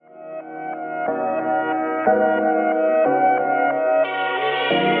Watch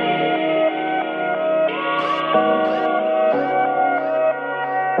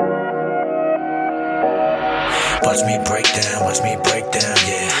me break down,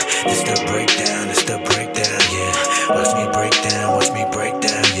 yeah. This the breakdown, yeah. Watch me break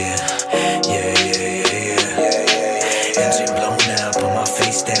down, yeah. Yeah. Engine blown out, put my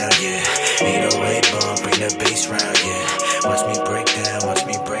face down, yeah. 808 bump, bring the bass round, yeah. Watch me break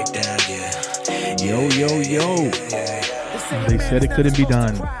down, yeah. Yo. They said it couldn't be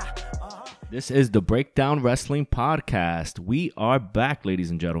done. This is the Breakdown Wrestling Podcast. We are back,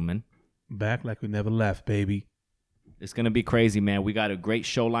 ladies and gentlemen. Back like we never left, baby. It's going to be crazy, man. We got a great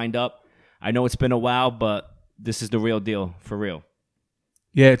show lined up. I know it's been a while, but this is the real deal, for real.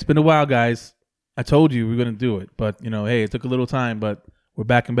 Yeah, it's been a while, guys. I told you we were going to do it, but, hey, it took a little time, but we're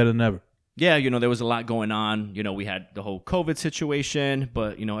back and better than ever. Yeah, there was a lot going on. We had the whole COVID situation,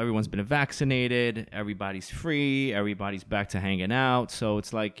 but, everyone's been vaccinated. Everybody's free. Everybody's back to hanging out. So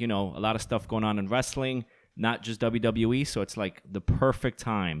it's like, a lot of stuff going on in wrestling, not just WWE. So it's like the perfect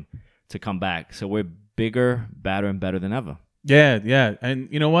time to come back. So we're bigger, badder, and better than ever. Yeah. And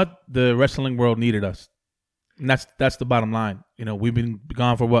you know what? The wrestling world needed us. And that's the bottom line. We've been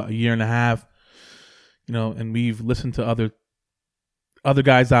gone for a year and a half, and we've listened to other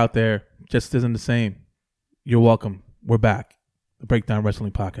guys out there. Just isn't the same. You're welcome. We're back. The Breakdown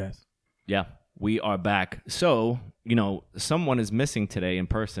Wrestling Podcast. Yeah, we are back. So, someone is missing today in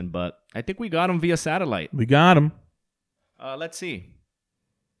person, but I think we got him via satellite. We got him. Let's see.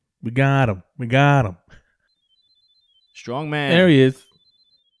 We got him. Strongman. There he is.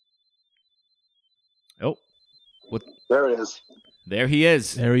 Oh. What? There it is. There he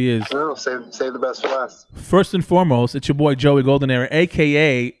is. No, save the best for last. First and foremost, it's your boy Joey GoldenEra,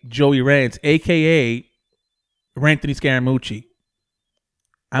 a.k.a. Joey Rants, a.k.a. Ranthony Scaramucci.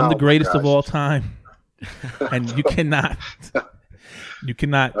 I'm the greatest of all time. And you cannot.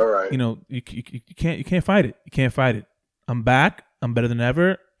 All right. You can't fight it. You can't fight it. I'm back. I'm better than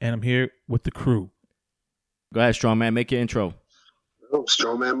ever. And I'm here with the crew. Go ahead, Strongman. Make your intro. Oh,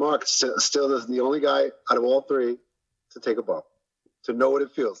 Strongman Marc, still the only guy out of all three to take a bump, to know what it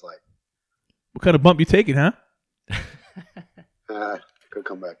feels like. What kind of bump you taking, huh? Good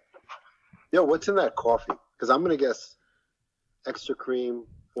comeback. Yo, what's in that coffee? Because I'm going to guess extra cream.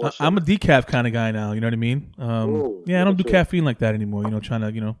 I'm a decaf kind of guy now. You know what I mean? I don't do caffeine like that anymore. Trying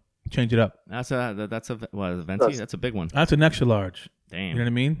to, change it up. That's a venti? That's a big one. That's an extra large. Damn. You know what I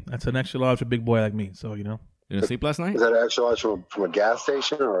mean? That's an extra large for a big boy like me. So, You didn't sleep last night? Is that an extra large from a gas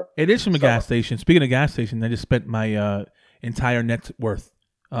station? Or it is from a gas station. Speaking of gas station, I just spent my entire net worth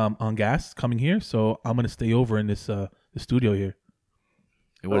on gas coming here. So I'm going to stay over in this the studio here.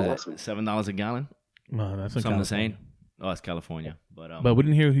 What is it? $7 a gallon? No, that's something the same. Oh, it's California. But we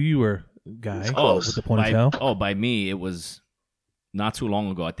didn't hear who you were, guy. With the ponytail. By me, it was not too long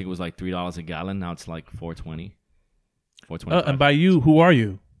ago. I think it was like $3 a gallon. Now it's like $4.20. And by you, who are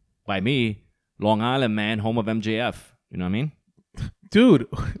you? By me, Long Island, man, home of MJF. You know what I mean? Dude,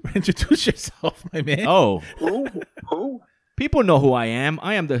 introduce yourself, my man. Oh. Who? People know who I am.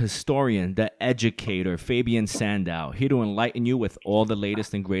 I am the historian, the educator, Fabian Sandow, here to enlighten you with all the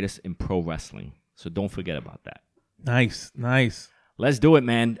latest and greatest in pro wrestling. So don't forget about that. Nice. Let's do it,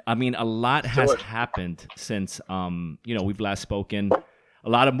 man. I mean, a lot has happened since, we've last spoken. A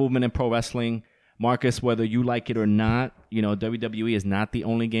lot of movement in pro wrestling. Marcus, whether you like it or not, WWE is not the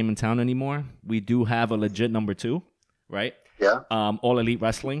only game in town anymore. We do have a legit number 2, right? Yeah. All Elite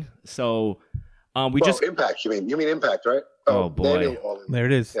Wrestling. So Impact. You mean Impact, right? Oh boy. There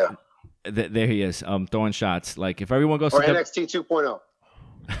it is. Yeah. There he is. Throwing shots. Like if everyone goes or to NXT 2.0,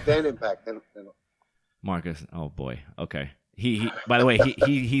 then Impact. Then Marcus. Oh boy. Okay. He by the way,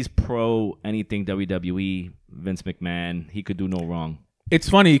 he's pro anything WWE. Vince McMahon. He could do no wrong. It's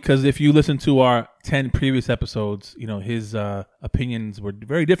funny because if you listen to our 10 previous episodes, his opinions were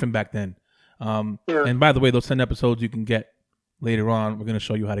very different back then. And by the way, those 10 episodes you can get later on. We're going to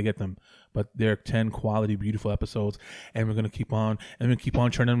show you how to get them. But they're 10 quality, beautiful episodes, and we're going to keep on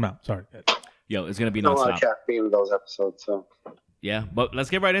churning them out. Sorry. Yo, it's going to be nonstop. A lot nonstop. of caffeine in those episodes. So. Yeah, but let's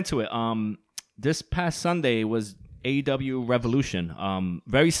get right into it. This past Sunday was AEW Revolution.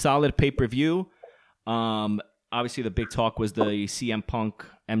 Very solid pay-per-view. Obviously, the big talk was the CM Punk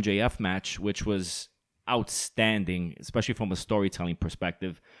MJF match, which was outstanding, especially from a storytelling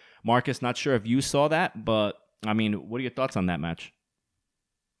perspective. Marcus, not sure if you saw that, but I mean, what are your thoughts on that match?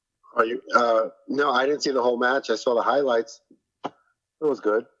 Are you? No, I didn't see the whole match. I saw the highlights. It was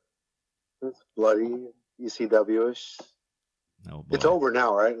good. It's bloody, ECW-ish. Oh, it's over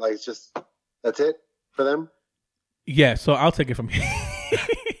now, right? Like it's just that's it for them. Yeah. So I'll take it from here.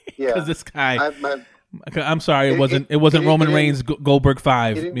 Yeah. Because this guy. I'm sorry, it wasn't it Roman didn't- Reigns Goldberg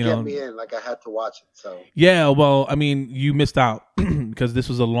 5. It didn't You get know, me in. Like, I had to watch it. So yeah. Well, I mean, you missed out because this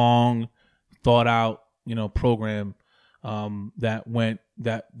was a long, thought out, program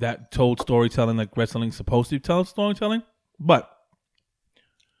that told storytelling like wrestling's supposed to tell storytelling. But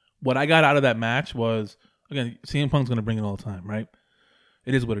what I got out of that match was, again, CM Punk's going to bring it all the time, right?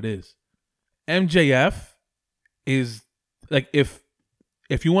 It is what it is. MJF is like, if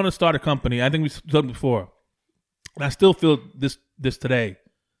you want to start a company, I think we said before, and I still feel this today.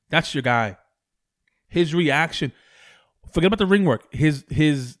 That's your guy. His reaction, forget about the ring work. His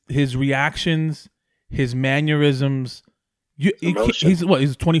reactions, his mannerisms. He's what?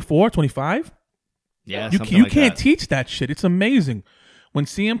 He's 24, 25? Yeah, you can't teach that shit. It's amazing. When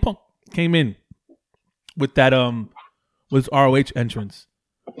CM Punk came in with that was ROH entrance,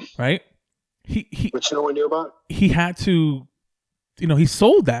 right? which no one knew about. He had to, he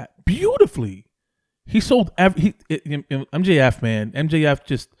sold that beautifully. He sold MJF, man. MJF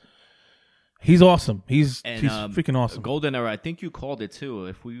just, he's awesome. He's freaking awesome. GoldenEra, I think you called it too.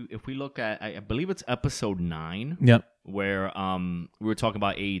 If we look at, I believe it's episode 9. Yep. Where we were talking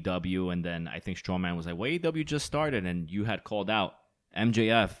about AEW, and then I think Strongman was like, "Well, AEW just started," and you had called out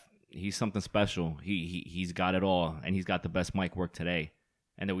MJF. He's something special. He's got it all, and he's got the best mic work today.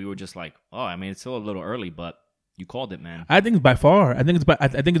 And then we were just like, "Oh, I mean, it's still a little early, but you called it, man." I think it's by far. I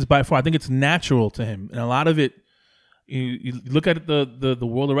think it's natural to him, and a lot of it. You look at the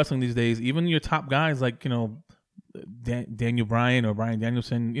world of wrestling these days. Even your top guys like Daniel Bryan or Bryan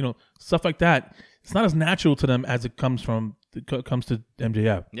Danielson, stuff like that. It's not as natural to them as it comes to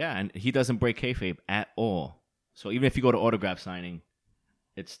MJF. Yeah, and he doesn't break kayfabe at all. So even if you go to autograph signing,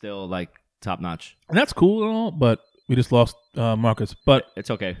 it's still like top notch. And that's cool and all, but we just lost Marcus. But it's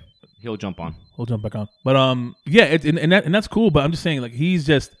okay. He'll jump on. He'll jump back on. But yeah, and that's cool. But I'm just saying, like, he's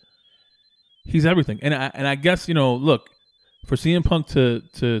everything. And I guess look, for CM Punk to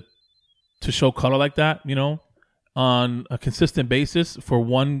show color like that, on a consistent basis for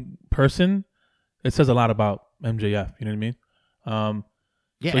one person, it says a lot about MJF. You know what I mean?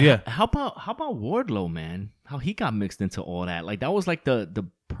 Yeah. So yeah. How about Wardlow, man? How he got mixed into all that? Like, that was like the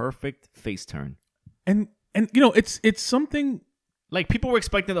perfect face turn. And it's something like people were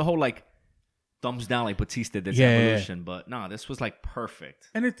expecting the whole like thumbs down like Batista did Evolution, but no, this was like perfect.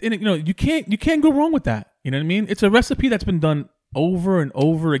 And you can't go wrong with that. You know what I mean? It's a recipe that's been done over and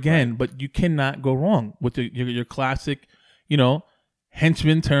over again, right. But you cannot go wrong with your classic,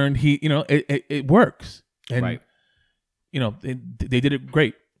 henchman turn. It works, and right. They did it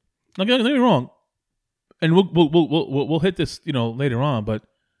great. Don't get me wrong, and we'll hit this later on, but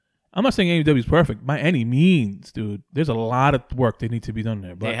I'm not saying AEW is perfect by any means, dude. There's a lot of work that needs to be done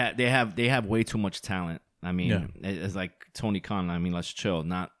there. But they have way too much talent. I mean, It's like Tony Khan. I mean, let's chill.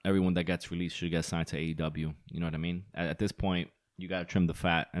 Not everyone that gets released should get signed to AEW. You know what I mean? At this point, you got to trim the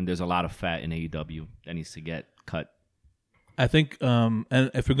fat, and there's a lot of fat in AEW that needs to get cut. I think, and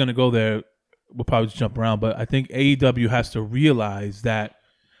if we're gonna go there, we'll probably just jump around. But I think AEW has to realize that,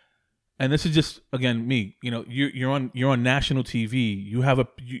 and this is just again me. You're on national TV.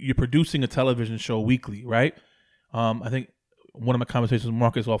 You're producing a television show weekly, right? I think one of my conversations with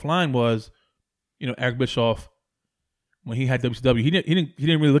Marcus offline was, Eric Bischoff, when he had WCW, he didn't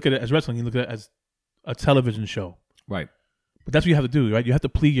really look at it as wrestling. He looked at it as a television show, right? But that's what you have to do, right? You have to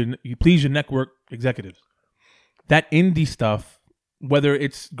please your network executives. That indie stuff, whether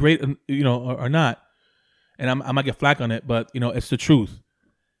it's great, or not, and I might get flack on it, but it's the truth.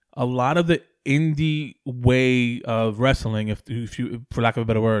 A lot of the indie way of wrestling, if you, for lack of a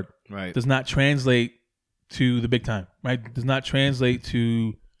better word, right, does not translate to the big time, right? Does not translate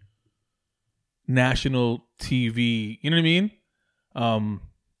to national TV. You know what I mean?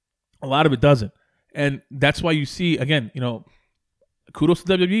 A lot of it doesn't, and that's why you see again. Kudos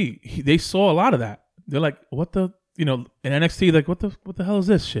to WWE. They saw a lot of that. They're like, what the, in NXT, like, what the hell is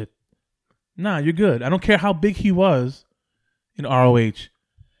this shit? Nah, you're good. I don't care how big he was in ROH.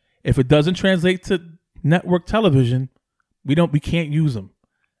 If it doesn't translate to network television, we can't use them.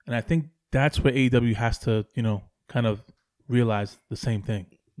 And I think that's where AEW has to, kind of realize the same thing.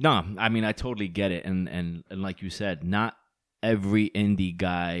 No, I mean, I totally get it. And like you said, not every indie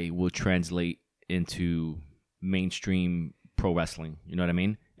guy will translate into mainstream pro wrestling. You know what I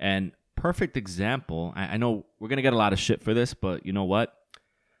mean? And perfect example, I know we're going to get a lot of shit for this, but you know what?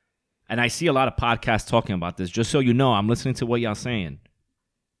 And I see a lot of podcasts talking about this. Just so you know, I'm listening to what y'all saying.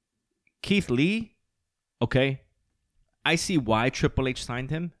 Keith Lee, okay, I see why Triple H signed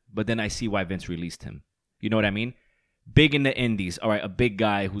him, but then I see why Vince released him. You know what I mean? Big in the indies. All right, a big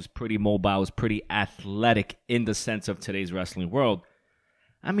guy who's pretty mobile, who's pretty athletic in the sense of today's wrestling world.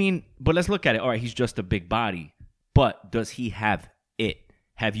 I mean, but let's look at it. All right, he's just a big body. But does he have it?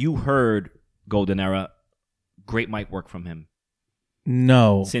 Have you heard GoldenEra? Great mic work from him.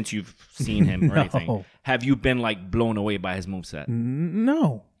 No. Since you've seen him or No. anything. Have you been like blown away by his moveset?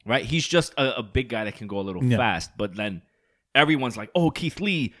 No. Right? He's just a big guy that can go a little fast. But then everyone's like, oh, Keith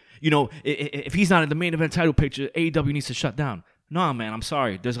Lee, if he's not in the main event title picture, AEW needs to shut down. No, man, I'm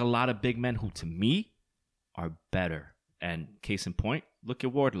sorry. There's a lot of big men who, to me, are better. And case in point, look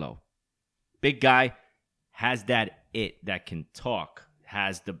at Wardlow. Big guy, has that it that can talk,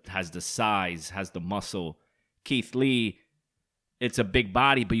 has the size, has the muscle. Keith Lee, it's a big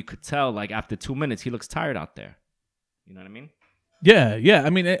body, but you could tell like after 2 minutes he looks tired out there. You know what I mean? Yeah. I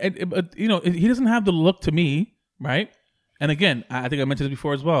mean, he doesn't have the look to me, right? And again, I think I mentioned this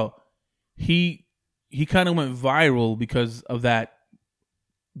before as well. He kind of went viral because of that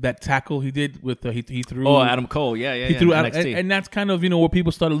tackle he did with he threw. Oh, Adam Cole, yeah. He threw NXT. and that's kind of where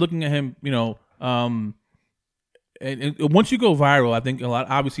people started looking at him. And once you go viral, I think a lot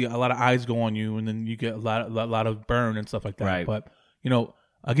of eyes go on you, and then you get a lot of burn and stuff like that. Right. But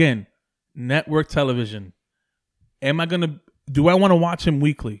again, network television. Do I want to watch him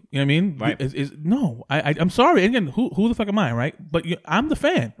weekly? You know what I mean? Right. No. I'm sorry. Again, who the fuck am I? Right. But I'm the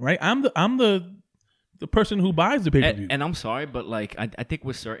fan. Right. I'm the person who buys the pay-per-view. And I'm sorry, but like I think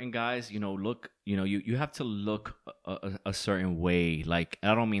with certain guys, you have to look a certain way. Like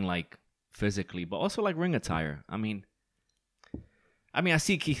I don't mean like physically, but also like ring attire. I mean, I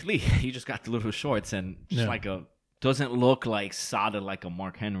see Keith Lee. He just got the little shorts and just doesn't look like solid like a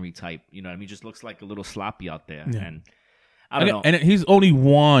Mark Henry type. You know what I mean? Just looks like a little sloppy out there. Yeah. And I don't know. And he's only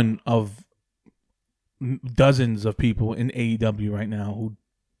one of dozens of people in AEW right now who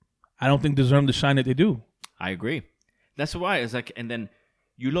I don't think deserve the shine that they do. I agree. That's why it's like, and then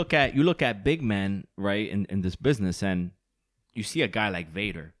you look at big men, right, in this business, and you see a guy like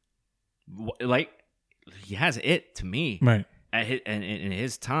Vader, like he has it to me, right? In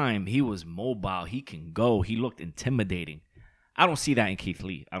his time, he was mobile. He can go. He looked intimidating. I don't see that in Keith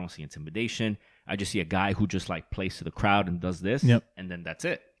Lee. I don't see intimidation. I just see a guy who just like plays to the crowd and does this, and then that's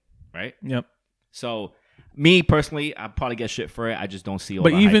it, right? Yep. So, me personally, I probably get shit for it. I just don't see all but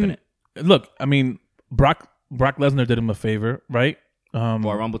the hype in even it. Look, I mean, Brock Lesnar did him a favor, right?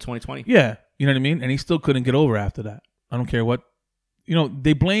 For Rumble 2020. Yeah, you know what I mean, and he still couldn't get over after that. I don't care what,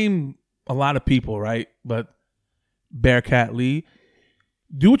 they blame a lot of people, right? But Bearcat Lee,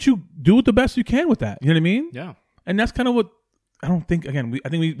 do the best you can with that. You know what I mean? Yeah. And that's kind of what I don't think. Again, I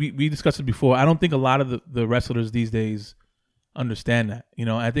think we discussed it before. I don't think a lot of the wrestlers these days understand that.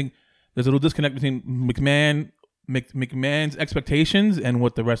 I think there's a little disconnect between McMahon's expectations and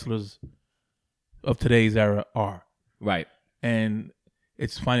what the wrestlers of today's era are. Right. And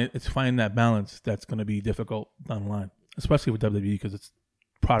it's finding that balance that's going to be difficult down the line, especially with WWE because its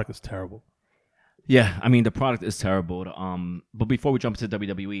product is terrible. Yeah, I mean the product is terrible. But before we jump into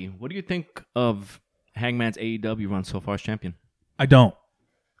WWE, what do you think of Hangman's AEW run so far as champion? I don't.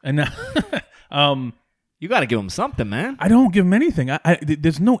 And you got to give him something, man. I don't give him anything.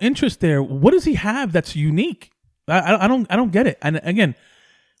 There's no interest there. What does he have that's unique? I don't get it. And again,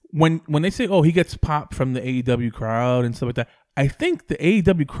 when they say, oh, he gets popped from the AEW crowd and stuff like that, I think the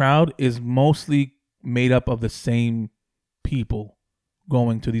AEW crowd is mostly made up of the same people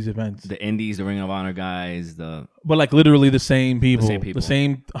going to these events. The Indies, the Ring of Honor guys, but like literally the same people. The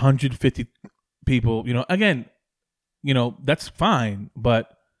same 150 people. Again, that's fine,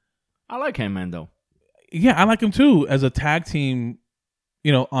 but I like Hangman though. Yeah, I like him too as a tag team,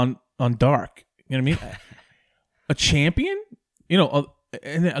 on Dark. You know what I mean? A champion,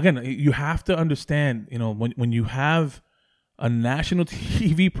 and again, you have to understand, when you have a national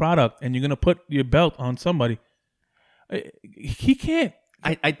TV product and you're going to put your belt on somebody, he can't.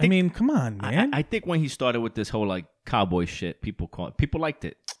 I mean, come on, man. I think when he started with this whole like cowboy shit, people liked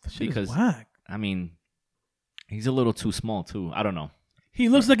it because whack. I mean, he's a little too small too. I don't know. He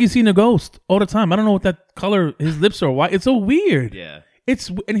looks like he's seen a ghost all the time. I don't know what that color. His lips are white. It's so weird. Yeah.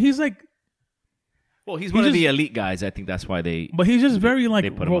 And he's like. Well, he's one of the elite guys. I think that's why they. But he's just very like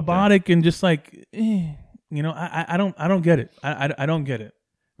robotic and just like, I don't get it. I don't get it.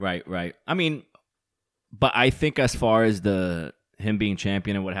 Right. I mean, but I think as far as him being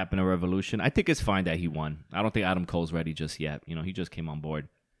champion and what happened at Revolution, I think it's fine that he won. I don't think Adam Cole's ready just yet. He just came on board.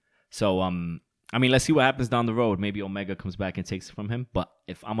 So, I mean, let's see what happens down the road. Maybe Omega comes back and takes it from him. But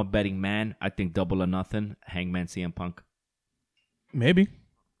if I'm a betting man, I think Double or Nothing, Hangman, CM Punk. Maybe.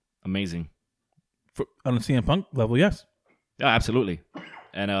 Amazing. On a CM Punk level, yes. Yeah, absolutely.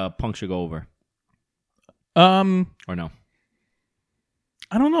 And Punk should go over. Or no?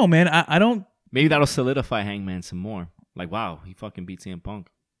 I don't know, man. I don't. Maybe that'll solidify Hangman some more. Like, wow, he fucking beat CM Punk.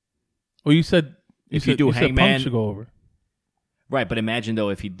 Well, you said If you do you said Hangman- Punk should go over. Right, but imagine, though,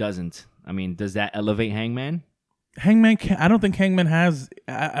 if he doesn't. I mean, does that elevate Hangman? Hangman can't, I don't think Hangman has.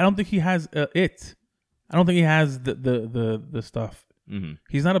 I don't think he has it. I don't think he has the stuff. Mm-hmm.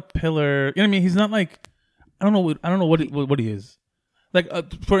 He's not a pillar. You know what I mean? He's not like I don't know what he is. Like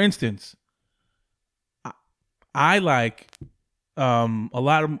for instance, I like a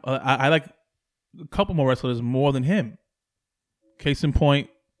lot of I like a couple more wrestlers more than him. Case in point,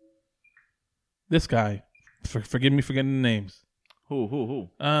 this guy. Forgive me for getting the names. Who?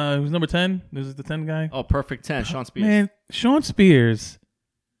 Who's number 10? This is the 10 guy. Oh, perfect 10, Sean Spears. Man, Sean Spears.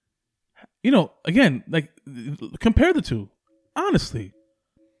 You know, again, like compare the two. Honestly,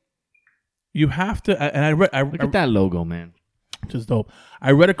 you have to. And I read. Look at that logo, man. Just dope.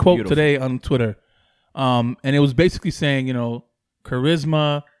 I read a quote Beautiful. today on Twitter, and it was basically saying, you know,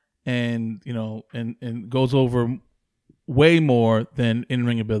 charisma and you know, and goes over way more than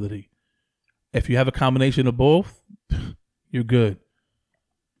in-ring ability. If you have a combination of both, you're good.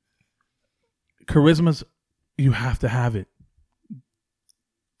 Charisma's, you have to have it.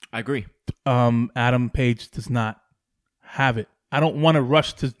 I agree. Adam Page does not have it. I don't want to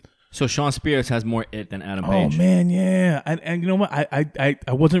rush to. So Sean Spears has more it than Adam Oh Page. man, yeah. And you know what? I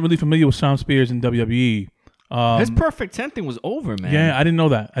wasn't really familiar with Sean Spears in WWE. His perfect 10 thing was over, man. Yeah, I didn't know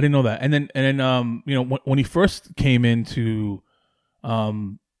that. And then you know, when he first came into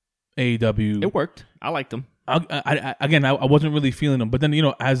AEW, It worked. I liked him. I wasn't really feeling him. But then, you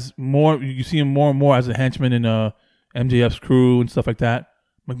know, as more you see him more and more as a henchman in MJF's crew and stuff like that,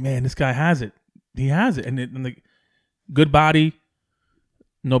 I'm like, man, this guy has it. He has it. And like, good body,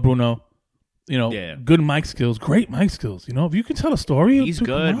 no Bruno. You know, Yeah. good mic skills, great mic skills. You know, if you can tell a story, He's dude,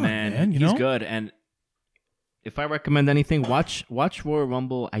 good, come on, man. you He's know? good. And if I recommend anything, watch Royal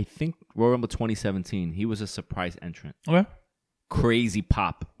Rumble. I think Royal Rumble 2017. He was a surprise entrant. Okay. Crazy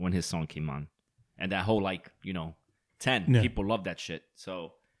pop when his song came on. And that whole, like, you know, 10. Yeah. People love that shit.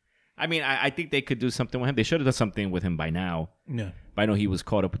 So, I mean, I think they could do something with him. They should have done something with him by now. Yeah. But I know he was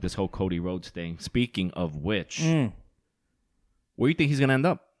caught up with this whole Cody Rhodes thing. Speaking of which, where do you think he's going to end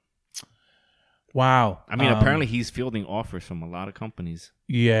up? Wow. I mean, apparently he's fielding offers from a lot of companies.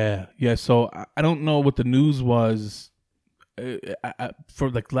 Yeah. So I don't know what the news was. For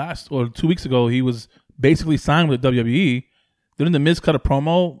like last or 2 weeks ago, he was basically signed with WWE. Didn't the Miz cut a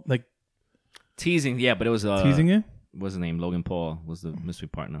promo like Teasing, yeah, but it was teasing it? What's his name? Logan Paul was the mystery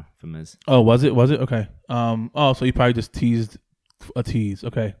partner for Miz. Oh, was it? Okay. So he probably just teased a tease.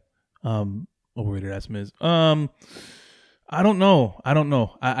 Okay. Overrated ass Miz. I don't know. I don't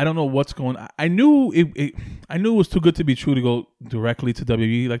know what's going on. I knew it was too good to be true to go directly to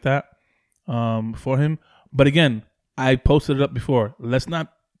WWE like that. For him. But again, I posted it up before. Let's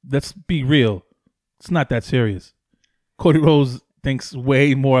be real. It's not that serious. Cody Rhodes thinks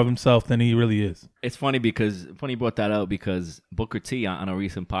way more of himself than he really is. It's funny you brought that out because Booker T on a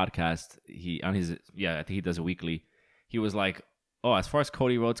recent podcast, I think he does it weekly. He was like, "Oh, as far as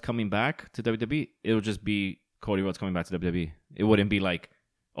Cody Rhodes coming back to WWE, it'll just be Cody Rhodes coming back to WWE. It wouldn't be like,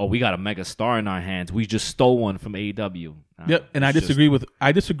 oh, we got a mega star in our hands. We just stole one from AEW." Yep, and I disagree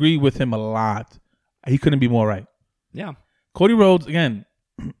with him a lot. He couldn't be more right. Yeah, Cody Rhodes, again,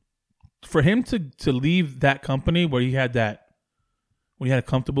 for him to leave that company where he had a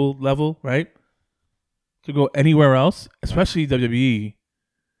comfortable level, right? To go anywhere else, especially WWE,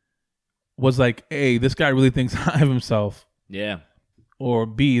 was like, A, this guy really thinks high of himself. yeah. Or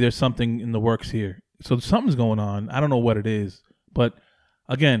B, there's something in the works here. So something's going on. I don't know what it is. But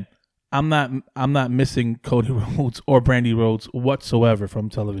again, I'm not missing Cody Rhodes or Brandy Rhodes whatsoever from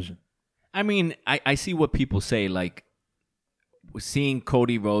television. I mean, I see what people say. Like, seeing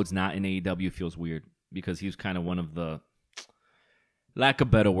Cody Rhodes not in AEW feels weird because he was kind of one of the, lack of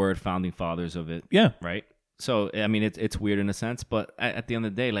a better word, founding fathers of it. Yeah. Right? So, I mean, it's weird in a sense, but at the end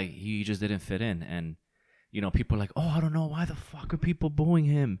of the day, like, he just didn't fit in. And, you know, people are like, oh, I don't know, why the fuck are people booing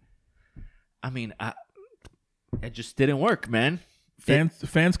him? I mean, it just didn't work, man.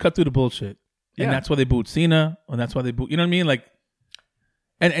 Fans cut through the bullshit. And Yeah. that's why they booed Cena, and that's why they booed, you know what I mean? Like,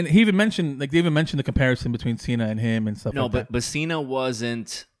 and he even mentioned, like, they even mentioned the comparison between Cena and him and stuff like that. But Cena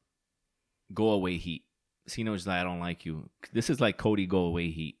wasn't go away heat. Cena was like, I don't like you. This is like Cody go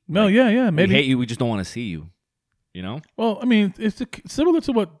away heat. No, Like, yeah, maybe. We hate you. We just don't want to see you. You know? Well, I mean, it's similar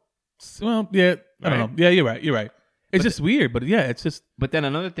to what. Well, yeah, I don't know. Yeah, you're right. It's just weird, but yeah, it's just. But then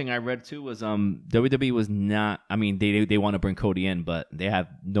another thing I read too was WWE was not. I mean, they want to bring Cody in, but they have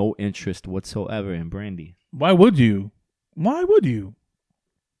no interest whatsoever in Brandy. Why would you?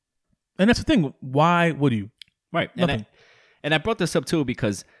 And that's the thing. Why would you? Right. Nothing. And I brought this up too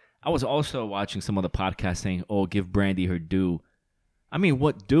because I was also watching some other podcast saying, "Oh, give Brandy her due." I mean,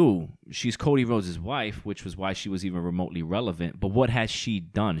 what due? She's Cody Rhodes' wife, which was why she was even remotely relevant. But what has she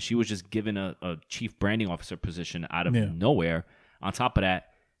done? She was just given a chief branding officer position out of nowhere. On top of that,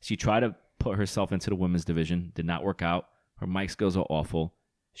 she tried to put herself into the women's division. Did not work out. Her mic skills are awful.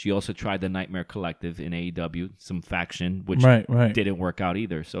 She also tried the Nightmare Collective in AEW, some faction, which didn't work out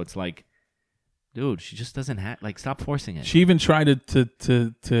either. So it's like, dude, she just doesn't have, like, stop forcing it. She even tried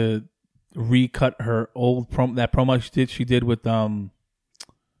to recut her old promo she did with oh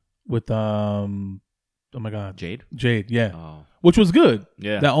my God, Jade, yeah, which was good.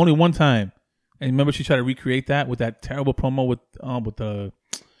 Yeah, that only one time. And remember, she tried to recreate that with that terrible promo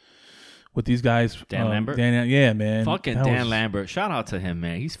with these guys. Dan Lambert, yeah, man, fucking Dan Lambert. Shout out to him,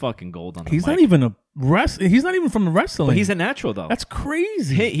 man. He's fucking gold on the He's mic. not even He's not even from the wrestling. But he's a natural though. That's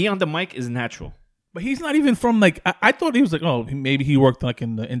crazy. He on the mic is natural. But he's not even from like I thought he was like, oh, maybe he worked like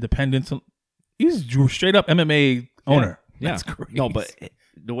in the independents. He's straight up MMA owner. Yeah. That's crazy. No, but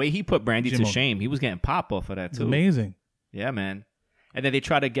the way he put Brandy to shame, he was getting pop off of that too. Amazing. Yeah, man. And then they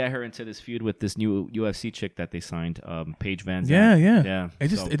try to get her into this feud with this new UFC chick that they signed, Paige Van Zandt. Yeah. It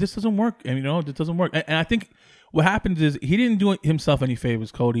just doesn't work. And it doesn't work. And I think what happens is he didn't do himself any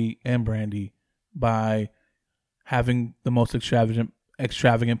favors, Cody and Brandy, by having the most extravagant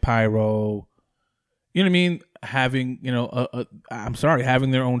pyro. You know what I mean? Having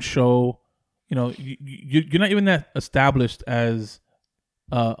having their own show. You're not even that established as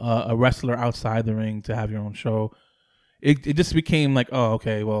a wrestler outside the ring to have your own show. It just became like, oh,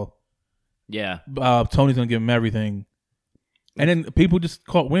 okay, well, yeah, Tony's gonna give him everything, and then people just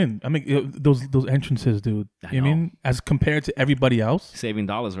caught wind. I mean, those entrances, dude. I mean, as compared to everybody else, saving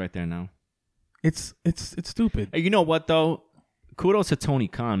dollars right there now. It's stupid. Hey, you know what though? Kudos to Tony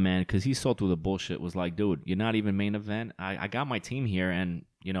Khan, man, because he saw through the bullshit. Was like, dude, you're not even main event. I got my team here, and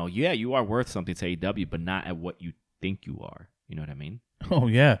you are worth something to AEW, but not at what you think you are. You know what I mean? Oh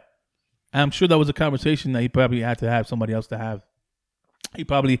yeah. I'm sure that was a conversation that he probably had to have somebody else to have. He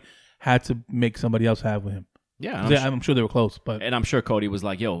probably had to make somebody else have with him. Yeah, I'm sure they were close, but I'm sure Cody was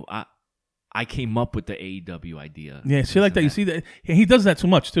like, "Yo, I came up with the AEW idea." Yeah, shit like that. You see that he does that too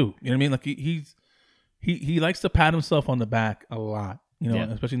much too. You know what I mean? Like he likes to pat himself on the back a lot.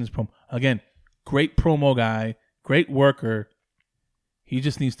 Especially in this promo. Again, great promo guy, great worker. He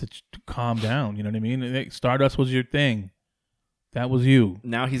just needs to calm down. You know what I mean? Stardust was your thing. That was you.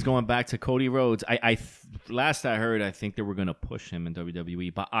 Now he's going back to Cody Rhodes. Last I heard, I think they were going to push him in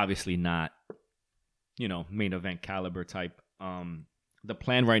WWE, but obviously not, main event caliber type. The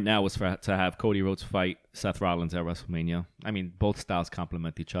plan right now was to have Cody Rhodes fight Seth Rollins at WrestleMania. I mean, both styles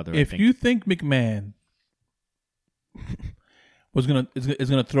complement each other. If you think McMahon is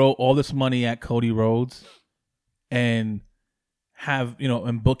gonna throw all this money at Cody Rhodes and have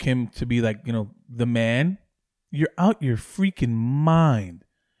and book him to be like the man, you're out your freaking mind.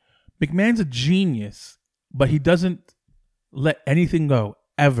 McMahon's a genius, but he doesn't let anything go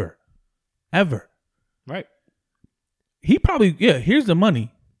ever. Right. He probably here's the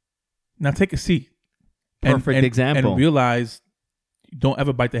money. Now take a seat. Perfect example. And realize don't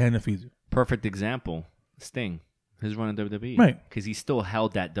ever bite the hand that feeds you. Perfect example. Sting. His run in WWE. Right. Because he still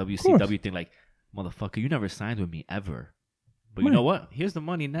held that WCW thing like, motherfucker, you never signed with me ever. But you know what? Here's the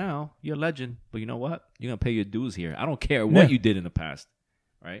money now. You're a legend. But you know what? You're going to pay your dues here. I don't care what you did in the past.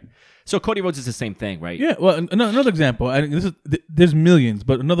 Right? So Cody Rhodes is the same thing, right? Yeah. Well, another example. There's millions,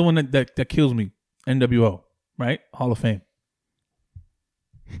 but another one that kills me. NWO. Right? Hall of Fame.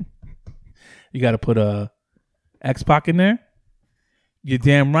 You got to put X-Pac in there. You're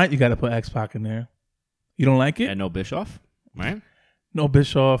damn right you got to put X-Pac in there. You don't like it? And no Bischoff, right? No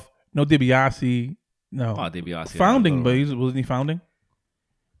Bischoff. No DiBiase. No. Oh, DiBiase. Founding, but wasn't he founding?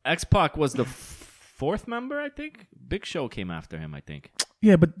 X-Pac was the fourth member, I think. Big Show came after him, I think.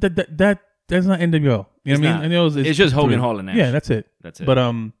 Yeah, but that's not NWO. You know what I mean? It's just Hogan, Hall, and Nash. Yeah, that's it. But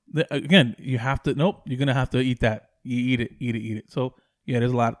again, you have to. Nope, you're gonna have to eat that. You eat it. So yeah,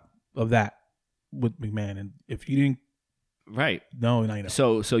 there's a lot of that with McMahon, and if you didn't, right? No, not enough.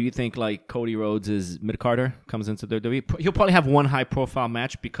 So you think like Cody Rhodes is mid-carder, comes into the WWE? He'll probably have one high-profile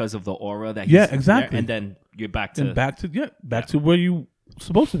match because of the aura that. He's exactly. There, and then you're back to to where you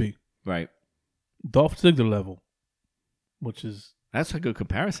supposed to be. Right. Dolph Ziggler level, which is. That's a good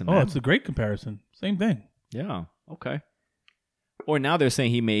comparison, man. Oh, it's a great comparison. Same thing. Yeah. Okay. Or now they're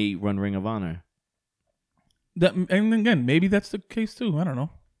saying he may run Ring of Honor. And again, maybe that's the case too. I don't know.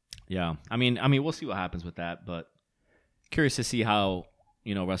 Yeah. I mean, we'll see what happens with that, but curious to see how,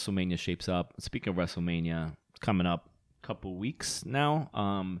 WrestleMania shapes up. Speaking of WrestleMania, it's coming up a couple weeks now.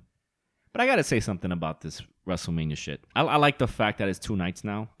 But I got to say something about this WrestleMania shit. I like the fact that it's 2 nights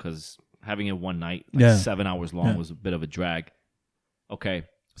now because having it one night, 7 hours long, was a bit of a drag. Okay,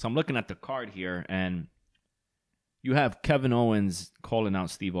 so I'm looking at the card here, and you have Kevin Owens calling out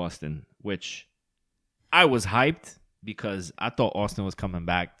Steve Austin, which I was hyped because I thought Austin was coming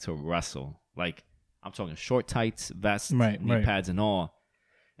back to wrestle. Like, I'm talking short tights, vest, knee pads, and all.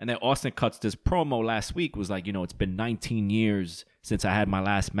 And then Austin cuts this promo last week, was like, it's been 19 years since I had my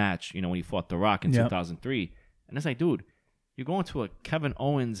last match, when he fought The Rock in 2003. And it's like, dude, you're going to a Kevin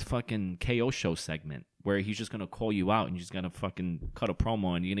Owens fucking KO show segment where he's just going to call you out and you're just going to fucking cut a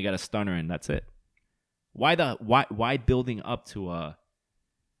promo and you're going to get a stunner and that's it. Why building up to a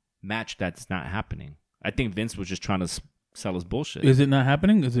match that's not happening? I think Vince was just trying to sell his bullshit. Is it not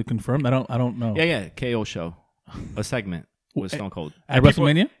happening? Is it confirmed? I don't know. Yeah, KO show, a segment with Stone Cold at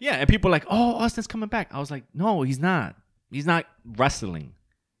WrestleMania. And people are like, "Oh, Austin's coming back." I was like, "No, he's not. He's not wrestling.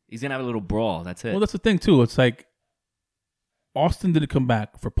 He's gonna have a little brawl. That's it." Well, that's the thing too. It's like Austin didn't come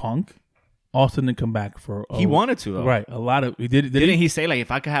back for Punk. Austin didn't come back for. He wanted to, though. Right? A lot of he did. Didn't he say like, if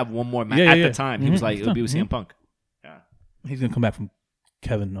I could have one more match at the time? He was like, it would be with CM Punk. Yeah, he's gonna come back from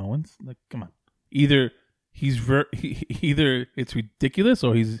Kevin Owens. Like, come on. Either either it's ridiculous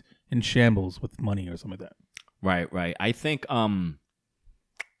or he's in shambles with money or something like that. Right. I think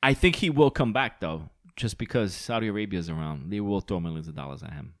he will come back though, just because Saudi Arabia is around. They will throw millions of dollars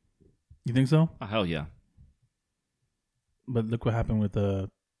at him. You think so? Oh, hell yeah. But look what happened with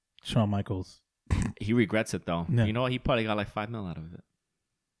Shawn Michaels. He regrets it though. Yeah. You know what? He probably got like $5 million out of it.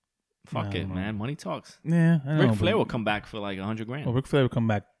 Fuck it, man. Money talks. Yeah, I know. Ric Flair will come back for like $100,000. Well, Ric Flair will come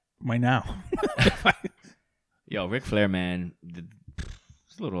back right now. Yo, Ric Flair, man,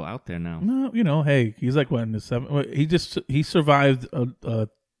 he's a little out there now. No, hey, he's like what in the 7? He survived a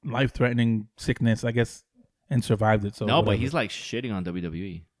life-threatening sickness, I guess, and survived it. So no, whatever. but he's like shitting on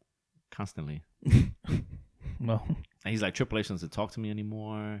WWE constantly. Well, and he's like, Triple H doesn't talk to me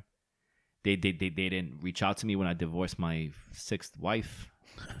anymore. They didn't reach out to me when I divorced my 6th wife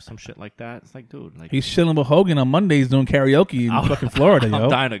or some shit like that. It's like, dude, like he's chilling with Hogan on Mondays doing karaoke in fucking Florida. I'm yo,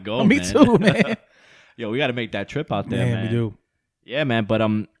 dying to go. Oh, me too, man. Yo, we got to make that trip out there, man. We do. Yeah, man. But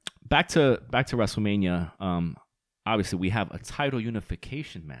back to WrestleMania. Obviously, we have a title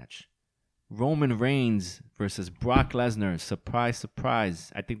unification match. Roman Reigns versus Brock Lesnar. Surprise,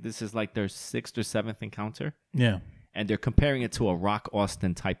 surprise. I think this is like their 6th or 7th encounter. Yeah. And they're comparing it to a Rock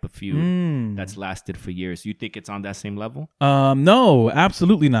Austin type of feud that's lasted for years. You think it's on that same level? No,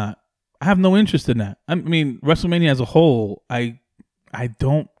 absolutely not. I have no interest in that. I mean, WrestleMania as a whole, I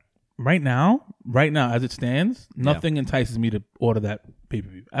don't. Right now, as it stands, nothing entices me to order that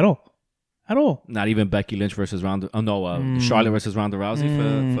pay-per-view at all. Not even Becky Lynch versus Ronda. Oh no, Charlotte versus Ronda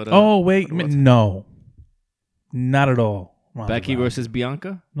Rousey for the. Oh wait, no, not at all. Ronda Becky Rousey versus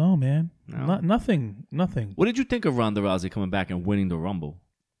Bianca. No, man, No? nothing. What did you think of Ronda Rousey coming back and winning the Rumble?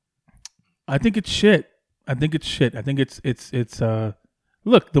 I think it's shit. I think it's.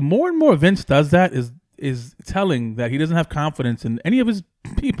 Look, the more and more Vince does that is telling that he doesn't have confidence in any of his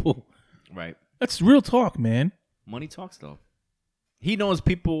people. Right. That's real talk, man. Money talks, though. He knows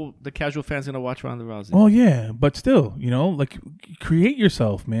people, the casual fans, are going to watch Ronda Rousey. Oh, yeah. But still, like, create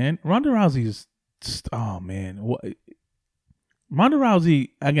yourself, man. Ronda Rousey is, oh, man. Ronda Rousey,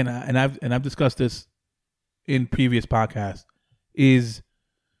 again, and I've discussed this in previous podcasts, is,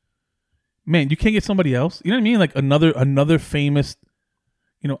 man, you can't get somebody else. You know what I mean? Like, another famous,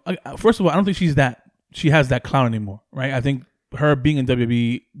 first of all, I don't think she has that clout anymore, right? I think her being in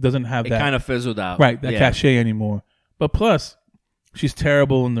WWE doesn't have that. It kind of fizzled out. Right, that cachet anymore. But plus, she's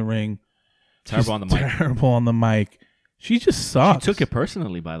terrible in the ring. Terrible on the mic. She just sucks. She took it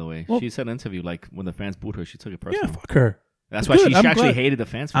personally, by the way. Well, she said in an interview, like, when the fans booed her, she took it personally. Yeah, fuck her. That's why she actually hated the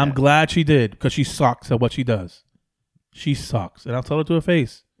fans for I'm that. glad she did, because she sucks at what she does. She sucks. And I'll tell her to her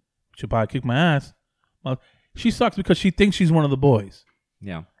face. She'll probably kick my ass. Well, she sucks because she thinks she's one of the boys.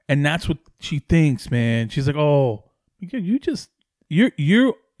 Yeah. And that's what she thinks, man. She's like, oh, you're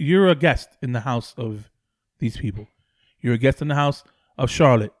a guest in the house of these people. You're a guest in the house of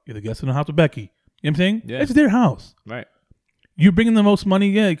Charlotte. You're the guest in the house of Becky. You know what I'm saying? Yeah. It's their house. Right. You're bringing the most money,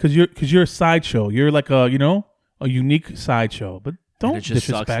 yeah, because you're a sideshow. You're like a unique sideshow. But don't it just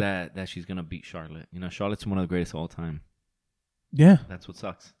disrespect. sucks that she's gonna beat Charlotte. Charlotte's one of the greatest of all time. Yeah. That's what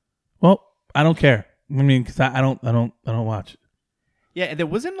sucks. Well, I don't care. I mean, because I don't watch. Yeah, and there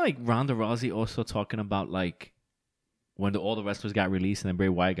wasn't like Ronda Rousey also talking about like when all the wrestlers got released and then Bray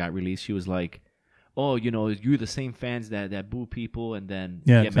Wyatt got released. She was like, "Oh, you're the same fans that boo people and then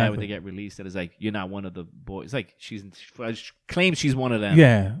get mad when they get released." And it's like you're not one of the boys. Like she claims she's one of them.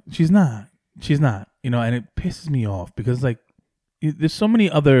 Yeah, she's not. And it pisses me off because like there's so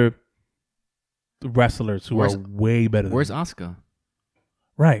many other wrestlers who are way better than Where's him. Asuka?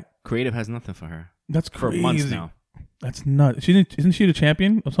 Right. Creative has nothing for her. That's For crazy. months now. That's nuts. Isn't she the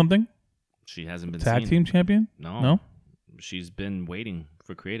champion of something? She hasn't been Tag seen. team champion? No. She's been waiting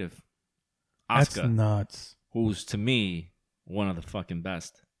for Creative. That's Asuka, nuts. who's to me one of the fucking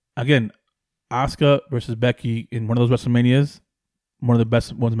best. Again, Asuka versus Becky in one of those WrestleManias, one of the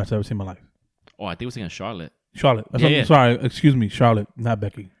best ones I've ever seen in my life. Oh, I think it was against Charlotte. Charlotte. Yeah. Sorry, excuse me, Charlotte, not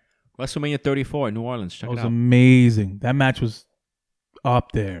Becky. WrestleMania 34 in New Orleans. Check That it was out. amazing. That match was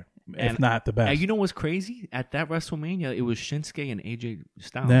up there, And- if not the best. And you know what's crazy? At that WrestleMania, it was Shinsuke and AJ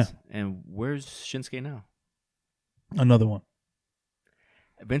Styles. Yeah. And where's Shinsuke now? Another one.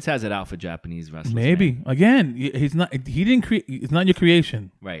 Vince has it out for Japanese wrestlers. Maybe. man. Again, he's not. He didn't create. It's not your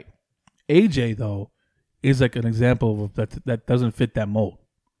creation. Right. AJ though is like an example of that doesn't fit that mold,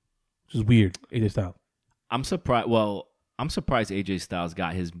 which is weird. AJ Styles. I'm surprised. Well, I'm surprised AJ Styles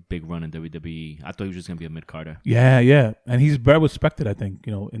got his big run in WWE. I thought he was just gonna be a mid carder. Yeah, and he's very respected. I think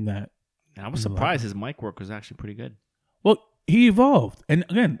in that. And I was surprised his mic work was actually pretty good. Well, he evolved, and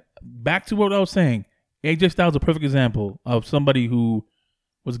again, back to what I was saying. AJ Styles is a perfect example of somebody who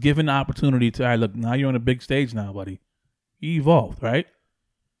was given the opportunity to, all right, look, now you're on a big stage now, buddy. He evolved, right?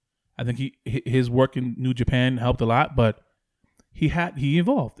 I think his work in New Japan helped a lot, but he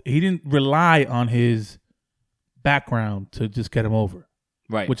evolved. He didn't rely on his background to just get him over,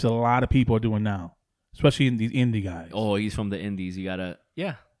 Right. which a lot of people are doing now, especially in these indie guys. Oh, he's from the Indies. You gotta,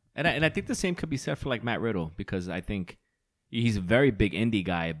 yeah. And I think the same could be said for like Matt Riddle, because I think he's a very big indie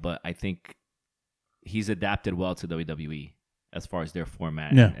guy, but I think he's adapted well to WWE as far as their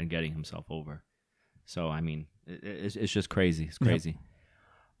format and getting himself over. So I mean, it's just crazy. It's crazy.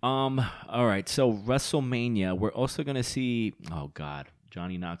 All right. So WrestleMania, we're also gonna see. Oh God,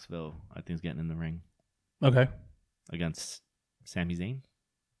 Johnny Knoxville. I think is getting in the ring Okay. against Sami Zayn.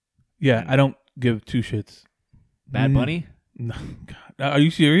 Yeah, I don't give two shits. Bad Bunny. No, God. Are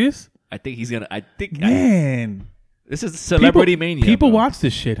you serious? I think he's gonna. I think Man. this is Celebrity Mania. People bro. watch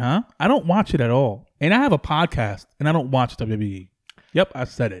this shit, huh? I don't watch it at all. And I have a podcast, and I don't watch WWE. Yep, I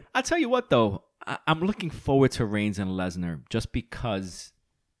said it. I'll tell you what, though. I'm looking forward to Reigns and Lesnar just because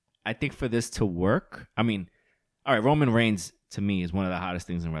I think for this to work, I mean, all right, Roman Reigns, to me, is one of the hottest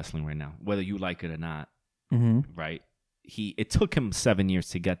things in wrestling right now, whether you like it or not, right? It took him 7 years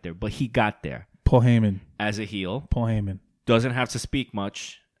to get there, but he got there. Paul Heyman. As a heel. Paul Heyman. Doesn't have to speak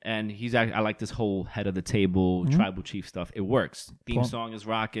much. And I like this whole head of the table, tribal chief stuff. It works. Theme song is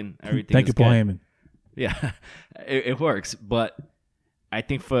rocking. Everything Thank is you, Paul good. Heyman. Yeah, it works. But I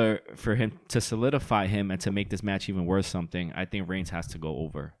think for him to solidify him and to make this match even worth something, I think Reigns has to go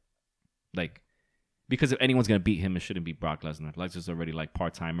over. Like, because if anyone's going to beat him, it shouldn't be Brock Lesnar. Lesnar's already like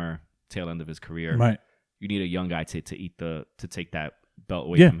part-timer, tail end of his career. Right. You need a young guy to take that belt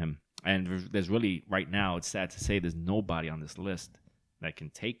away from him. And there's really, right now, it's sad to say, there's nobody on this list that can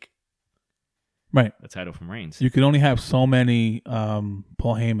take the title from Reigns. You can only have so many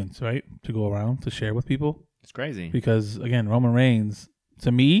Paul Heymans, right, to go around to share with people. It's crazy. Because, again, Roman Reigns,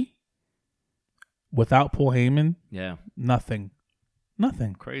 to me, without Paul Heyman, nothing.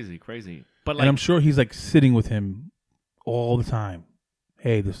 Crazy. But and I'm sure he's like sitting with him all the time.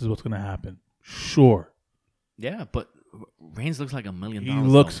 Hey, this is what's going to happen. Sure. Yeah, but Reigns looks like $1 million. He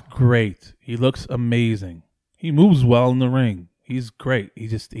looks great. He looks amazing. He moves well in the ring. He's great. He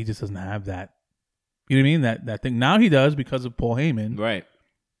just doesn't have that. You know what I mean? That thing. Now he does because of Paul Heyman. Right.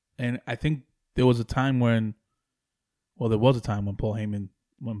 And I think there was a time when Paul Heyman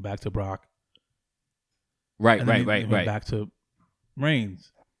went back to Brock. Right. Went back to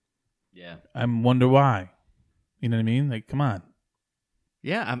Reigns. Yeah. I wonder why. You know what I mean? Like, come on.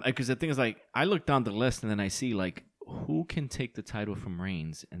 Yeah, because the thing is, like, I look down the list and then I see, like, who can take the title from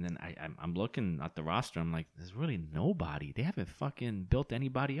Reigns? And then I'm looking at the roster. I'm like, there's really nobody. They haven't fucking built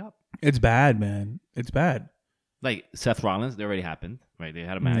anybody up. It's bad, man. It's bad. Like, Seth Rollins, they already happened, right? They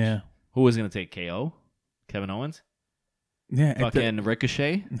had a match. Yeah. Who was going to take KO? Kevin Owens? Yeah. Fucking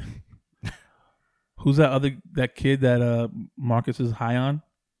Ricochet? Who's that kid that Marcus is high on?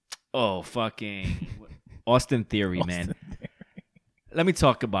 Oh, fucking Austin Theory, man. Let me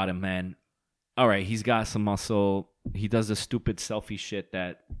talk about him, man. All right, he's got some muscle. He does the stupid selfie shit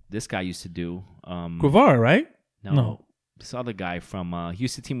that this guy used to do. Guevara, right? No. This other guy from he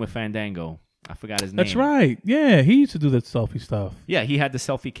used to team with Fandango. I forgot his name. That's right. Yeah, he used to do that selfie stuff. Yeah, he had the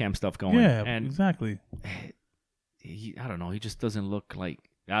selfie cam stuff going. Yeah, and exactly. I don't know. He just doesn't look like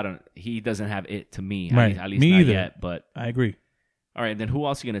he doesn't have it to me. Right. At least Me not either. yet. But I agree. all right, then who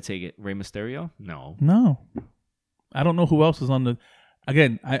else are you gonna take it? Rey Mysterio? No. I don't know who else is on the.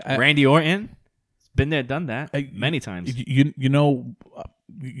 Again, I Randy Orton. Been there, done that many times. You know,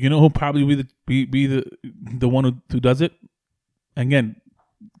 you know who probably be the one who does it? Again,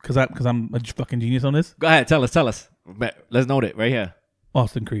 because I'm a fucking genius on this. Go ahead, tell us. Let's note it right here.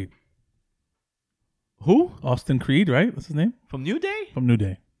 Austin Creed. Who? Austin Creed, right? What's his name? From New Day? From New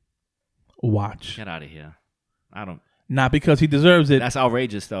Day. Watch. Get out of here. I don't. Not because he deserves it. That's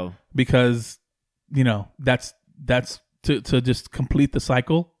outrageous, though. Because, that's to just complete the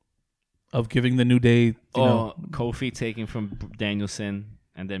cycle of giving the New Day. Kofi taking from Danielson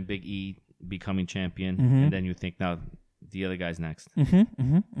and then Big E becoming champion. And then you think, now the other guy's next.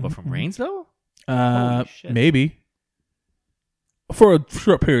 But from Reigns, though? Holy shit. Maybe. For a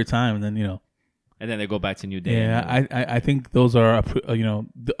short period of time, and then, And then they go back to New Day. Yeah, I think those are,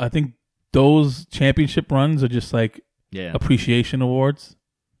 I think those championship runs are just like appreciation awards.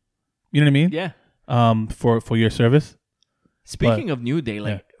 You know what I mean? Yeah. For your service. Speaking of New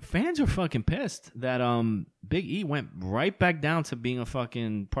Day, fans are fucking pissed that Big E went right back down to being a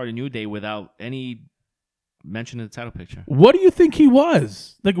fucking part of New Day without any mention in the title picture. What do you think he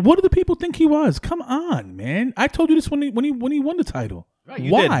was? Like, what do the people think he was? Come on, man! I told you this when he won the title. Right,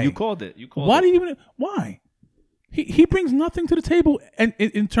 you why? did. You called it. Why do you even? Why? He brings nothing to the table, and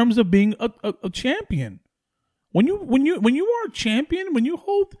in terms of being a champion. When you are a champion, when you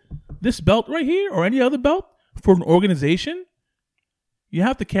hold this belt right here or any other belt for an organization, you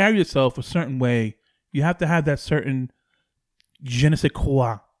have to carry yourself a certain way. You have to have that certain je ne sais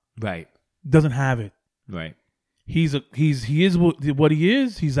quoi. Right. Doesn't have it. Right. He is what he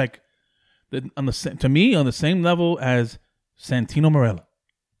is. He's like on the same level as Santino Marella.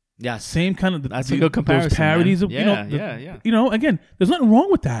 Yeah, same kind of. That's a good comparison. Those parodies of yeah. Again, there's nothing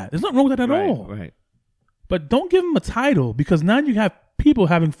wrong with that. There's nothing wrong with that at all. Right. But don't give him a title because now you have people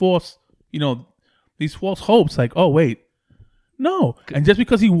having these false hopes. Like, oh wait, no. And just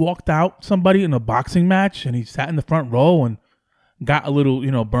because he walked out somebody in a boxing match and he sat in the front row and got a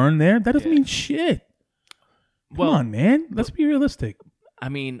little burn there, that doesn't mean shit. Come on, man. Let's be realistic. I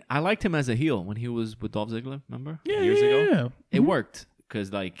mean, I liked him as a heel when he was with Dolph Ziggler, remember? Years ago. Yeah. It worked because,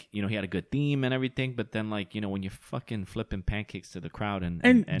 he had a good theme and everything. But then, when you're fucking flipping pancakes to the crowd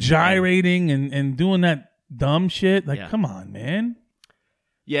and gyrating and doing that dumb shit, come on, man.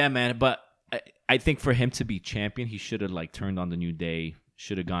 Yeah, man. But I think for him to be champion, he should have, turned on the New Day,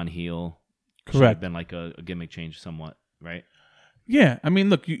 should have gone heel. Correct. Should have been, a gimmick change somewhat, right? Yeah, I mean,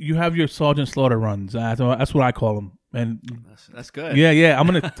 look, you have your Sergeant Slaughter runs. That's what I call them, and that's good. Yeah. I'm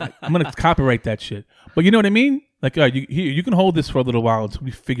gonna copyright that shit. But you know what I mean? Like, you can hold this for a little while until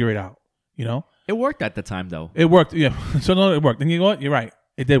we figure it out. It worked at the time, though. It worked. Yeah, so no, it worked. And you know what? You're right.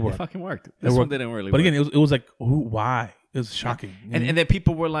 It did work. It fucking worked. This one didn't really. But work. again, it was like, why? It was shocking. And then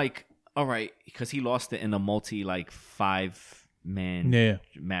people were like, all right, because he lost it in a multi 5-man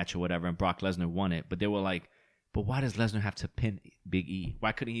match or whatever, and Brock Lesnar won it. But they were like, but why does Lesnar have to pin Big E?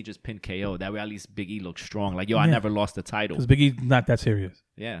 Why couldn't he just pin KO? That way at least Big E looks strong. Like, I never lost the title. Because Big E's not that serious.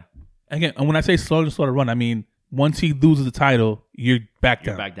 Yeah. Again, and when I say Sergeant Slaughter run, I mean, once he loses the title, you're back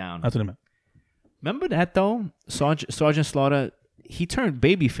down. Back down. That's what I meant. Remember that, though? Sergeant Slaughter, he turned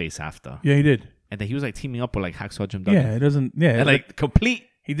babyface after. Yeah, he did. And then he was, teaming up with, Hacksaw Jim Duggan. Yeah, it doesn't... Yeah. And, complete...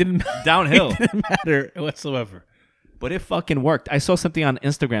 He didn't... Downhill. It didn't matter whatsoever. But it fucking worked. I saw something on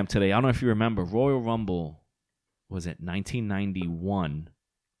Instagram today. I don't know if you remember. Royal Rumble... Was it 1991?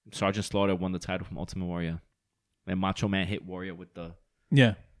 Sergeant Slaughter won the title from Ultimate Warrior. And Macho Man hit Warrior with the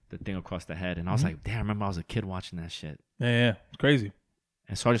thing across the head. And I was like, damn, I remember I was a kid watching that shit. Yeah. It's crazy.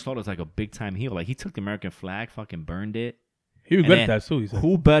 And Sergeant Slaughter was a big time heel. He took the American flag, fucking burned it. He regretted that too. He said,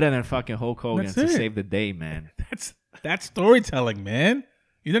 who better than fucking Hulk Hogan That's to it. save the day, man? That's storytelling, man.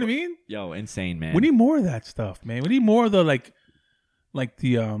 You know what I mean? Yo, insane, man. We need more of that stuff, man. We need more of the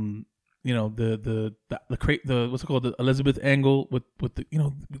the what's it called, the Elizabeth angle with the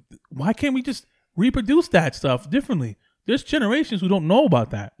why can't we just reproduce that stuff differently? There's generations who don't know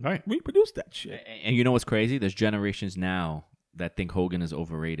about that. Right. Reproduce that shit. And you know what's crazy? There's generations now that think Hogan is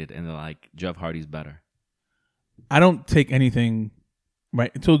overrated and they're like, Jeff Hardy's better. I don't take anything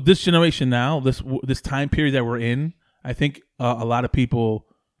right. So this generation now, this time period that we're in, I think a lot of people,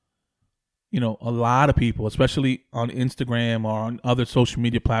 especially on Instagram or on other social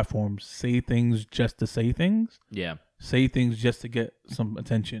media platforms, say things just to say things. Yeah. Say things just to get some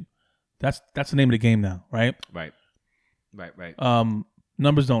attention. That's the name of the game now, right? Right.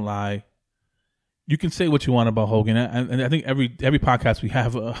 Numbers don't lie. You can say what you want about Hogan, and I think every podcast we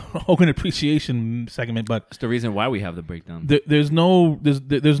have a Hogan appreciation segment, but it's the reason why we have the breakdown. There's no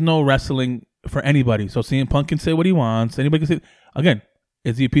wrestling for anybody. So CM Punk can say what he wants. Anybody can say. Again,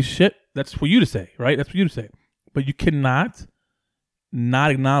 is he a piece of shit? That's for you to say, right? That's for you to say. But you cannot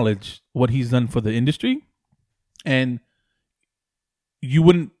not acknowledge what he's done for the industry, and you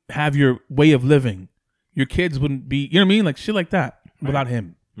wouldn't have your way of living. Your kids wouldn't be, you know what I mean? Like shit like that without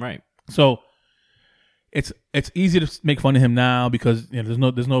him. Right. So it's easy to make fun of him now because there's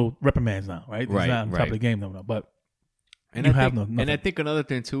no reprimands now, right? He's not on top of the game no. But and I think another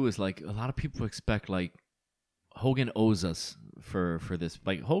thing too is like a lot of people expect like Hogan owes us for this.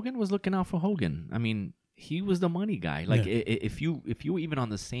 Like Hogan was looking out for Hogan. I mean, he was the money guy. Like if you were even on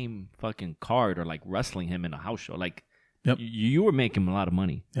the same fucking card or like wrestling him in a house show, like you were making him a lot of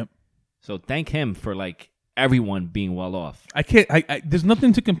money. Yep. So thank him for like everyone being well off. I can't. There's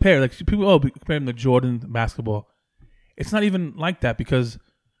nothing to compare. Like people, compare him to Jordan basketball. It's not even like that because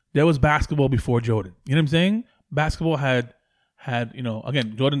there was basketball before Jordan. You know what I'm saying? Basketball had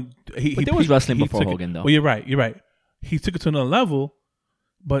again Jordan. But there was wrestling before Hogan though. Well, you're right. He took it to another level,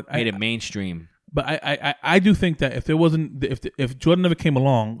 but made it mainstream. But I do think that if there wasn't if Jordan never came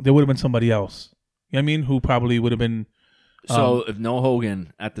along, there would have been somebody else. You know what I mean? Who probably would have been. So if no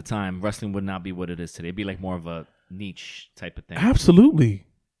Hogan at the time, wrestling would not be what it is today. It'd be like more of a niche type of thing. Absolutely.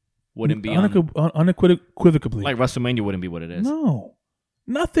 Wouldn't be unequivocally. Like WrestleMania wouldn't be what it is. No.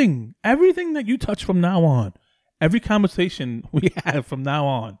 Nothing. Everything that you touch from now on, every conversation we have from now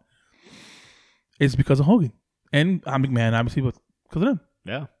on is because of Hogan. And McMahon, obviously, because of them.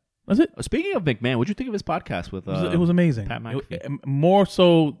 Yeah. That's it. Speaking of McMahon, what'd you think of his podcast with it was amazing. Pat McAfee? More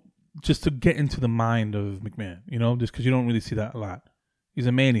so just to get into the mind of McMahon, just because you don't really see that a lot. He's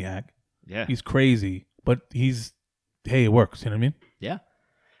a maniac. Yeah. He's crazy, but it works. You know what I mean? Yeah.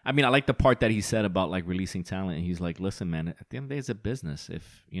 I mean, I like the part that he said about like releasing talent. And he's like, listen, man, at the end of the day, it's a business.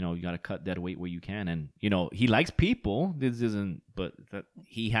 If, you got to cut dead weight where you can. And, he likes people. This isn't, but that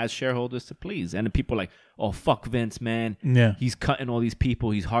he has shareholders to please. And the people are like, oh, fuck Vince, man. Yeah. He's cutting all these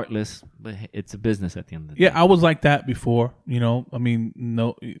people. He's heartless. But it's a business at the end of the day. Yeah, I was like that before. I mean,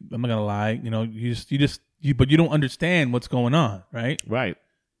 no, I'm not going to lie. But you don't understand what's going on, right? Right.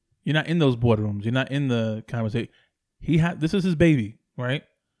 You're not in those boardrooms. You're not in the conversation. This is his baby, right?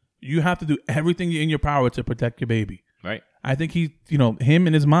 You have to do everything in your power to protect your baby. Right. I think him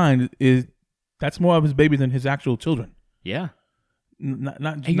in his mind that's more of his baby than his actual children. Yeah. Not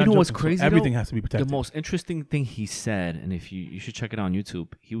and you know what's crazy? So everything has to be protected. The most interesting thing he said, and if you should check it on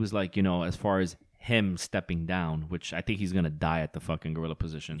YouTube, he was like, as far as him stepping down, which I think he's gonna die at the fucking gorilla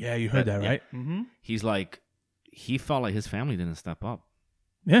position. Yeah, you heard that, right? Yeah. Mm-hmm. He's like, he felt like his family didn't step up.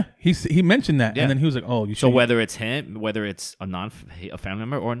 Yeah, he mentioned that, and then he was like, "Oh, you." So whether it's him, whether it's a family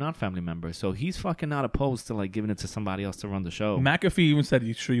member or a non-family member, so he's fucking not opposed to like giving it to somebody else to run the show. McAfee even said,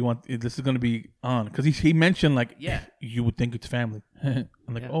 "You sure you want this is going to be on?" Because he mentioned like, you would think it's family." I'm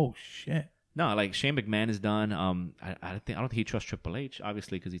like, "Oh shit." No, like Shane McMahon is done. I don't think he trusts Triple H,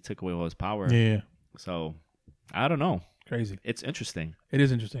 obviously, because he took away all his power. Yeah. So I don't know. Crazy. It's interesting. It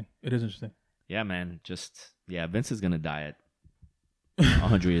is interesting. Yeah, man. Vince is gonna die at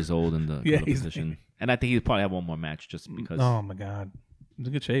 100 years old in the position, and I think he'll probably have one more match just because. Oh my god, he's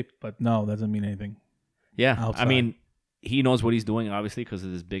in good shape, but no, that doesn't mean anything. Yeah, outside. I mean, he knows what he's doing, obviously, because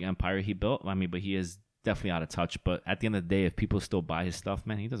of this big empire he built. I mean, but he is definitely out of touch. But at the end of the day, if people still buy his stuff,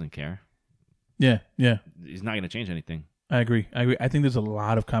 man, he doesn't care. Yeah, he's not gonna change anything. I agree. I think there's a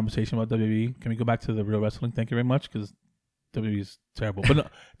lot of conversation about WWE. Can we go back to the real wrestling? Thank you very much, because WWE is terrible. But no,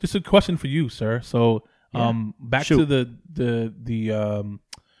 just a question for you, sir. So. Back to the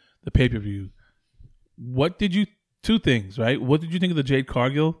pay-per-view. What did you two things, right? What did you think of the Jade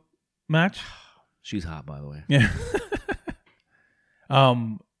Cargill match? She's hot, by the way. Yeah.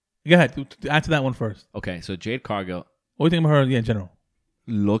 Go ahead. Answer that one first. Okay, so Jade Cargill. What do you think about her in general?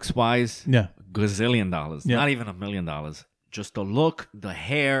 Looks wise, gazillion dollars. Yeah. Not even $1 million. Just the look, the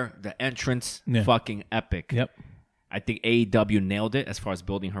hair, the entrance, fucking epic. Yep. I think AEW nailed it as far as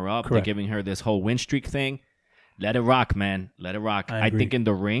building her up. Correct. They're giving her this whole win streak thing. Let it rock, man. Let it rock. I think in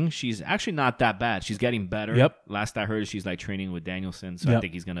the ring, she's actually not that bad. She's getting better. Yep. Last I heard, she's like training with Danielson, so I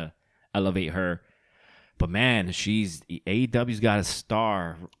think he's going to elevate her. But man, AEW's got a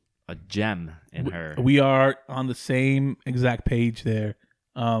star, a gem in her. We are on the same exact page there.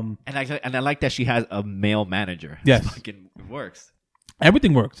 And I like that she has a male manager. Yes. It works.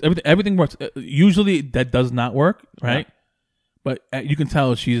 Everything works. Everything works. Usually that does not work, right? Yeah. But you can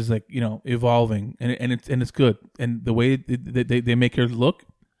tell she's like evolving, and it's good. And the way they make her look,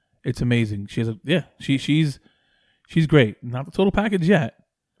 it's amazing. She's great. Not the total package yet,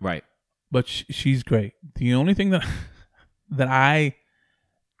 right? But she's great. The only thing that I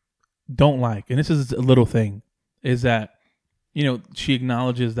don't like, and this is a little thing, is that she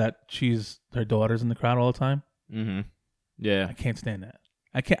acknowledges that her daughter's in the crowd all the time. Mm-hmm. Yeah, I can't stand that.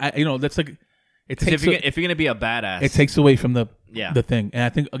 I can't. That's like It 'Cause takes if you're gonna be a badass, it takes away from the Yeah. the thing. And I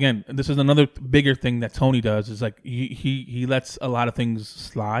think again, this is another bigger thing that Tony does is like he lets a lot of things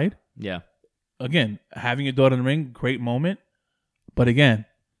slide. yeah. Again, having your daughter in the ring, great moment. But again,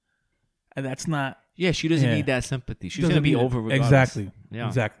 and that's not Yeah, she doesn't Yeah. need that sympathy. She's doesn't gonna be need it. over regardless. Exactly. Yeah.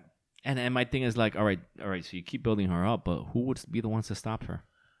 Exactly. And my thing is like, all right. So you keep building her up, but who would be the ones to stop her?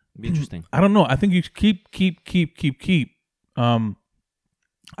 It'd be interesting. I don't know. I think you keep.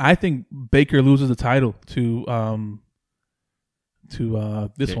 I think Baker loses the title to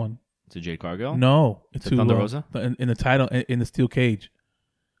this Jade- one. To Jade Cargill? No, To Thunder Rosa? in the title in the steel cage.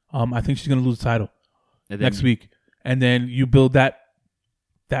 I think she's gonna lose the title And then- next week, and then you build that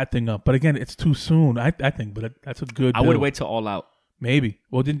thing up. But again, it's too soon. I think, but that's a good. I would build. wait till All Out. Maybe.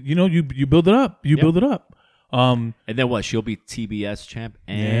 Well, then you build it up. You Yep. build it up. And then what? She'll be TBS champ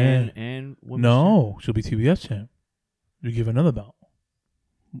and women's No, she'll be TBS champ. You give her another belt.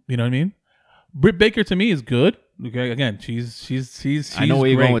 You know what I mean? Britt Baker to me is good. Okay, again, she's I know where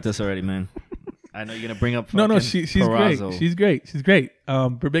you're great. going with this already, man. I know you're gonna bring up. No, fucking she's Purrazzo. great. She's great.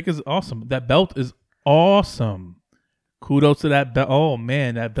 Britt Baker's awesome. That belt is awesome. Kudos to that belt. Oh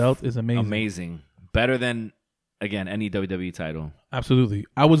man, that belt is amazing. Amazing. Better than again any WWE title. Absolutely.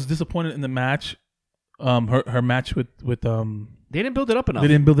 I was disappointed in the match. Her match with They didn't build it up enough. they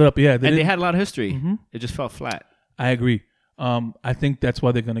didn't build it up. Yeah, and they had a lot of history. Mhm. It just felt flat. I agree. I think that's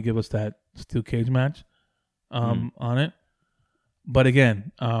why they're gonna give us that steel cage match on it. But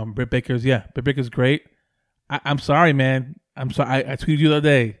again, Britt Baker's great. I'm sorry, man. I'm sorry. I tweeted you the other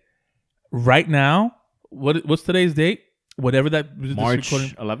day. Right now, what's today's date? Whatever that March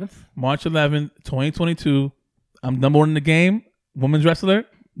 11th. March 11th, 2022. I'm number one in the game. Women's wrestler,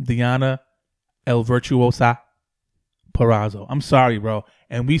 Diana El Virtuosa Purrazzo. I'm sorry, bro.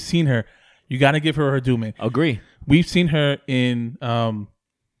 And we've seen her. You got to give her due, man. Agree. We've seen her in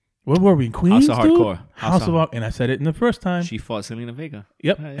where were we in Queens? House of dude? Hardcore. House of Hardcore. And I said it in the first time. She fought Selena Vega.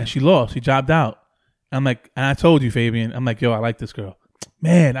 Yep. Yeah, yeah. And she lost. She jobbed out. I'm like, and I told you, Fabian. I'm like, yo, I like this girl.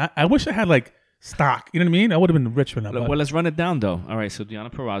 Man, I wish I had like stock. You know what I mean? I would have been rich for that. Well, let's run it down though. All right, so Diana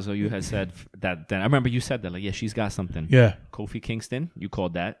Purrazzo, you had said that. Then I remember you said that. Like, yeah, she's got something. Yeah. Kofi Kingston, you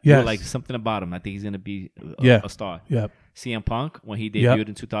called that. You Yes. were like something about him. I think he's gonna be a star. Yeah. CM Punk when he debuted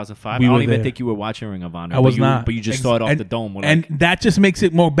in 2005. We I don't were even there. think you were watching Ring of Honor. I was but not. But you just saw it off the dome. We're And like, that just makes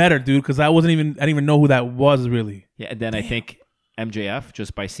it more better, dude, because I didn't even know who that was really. yeah. And then I think MJF,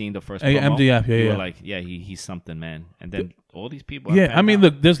 just by seeing the first Hey, promo, MJF, yeah, you yeah. were like, yeah, he's something, man. And then all these people. Yeah, I mean,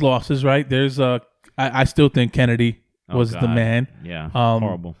 look, there's losses, right? There's I still think Kennedy was the man. Yeah,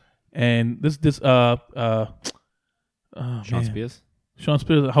 horrible. And this Sean man. Spears, Sean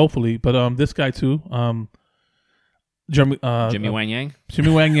Spears, hopefully, but this guy too. Jimmy Wang Yang.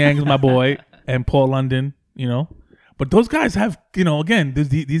 Jimmy Wang Yang is my boy, and Paul London. You know, but those guys have, again,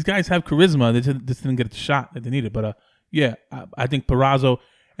 these guys have charisma. They just didn't get the shot that they needed. But yeah, I think Purrazzo.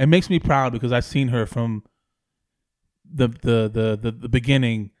 It makes me proud because I've seen her from the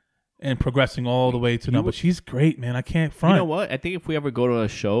beginning and progressing all the way to now. But she's great, man. I can't front. You know what? I think if we ever go to a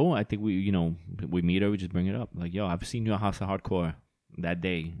show, I think we meet her, we just bring it up. Like, yo, I've seen you at House of Hardcore that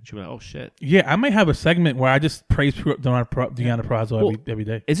day. She'll be like, oh, shit. Yeah, I might have a segment where I just praise Diana Purrazzo every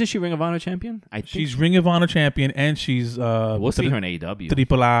day. Isn't she Ring of Honor champion? I think She's Ring of Honor champion, and she's we'll see her in AEW.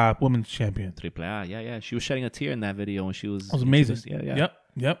 Triple A Women's Champion. Triple A, yeah. She was shedding a tear in that video when she was. That was amazing. Yeah.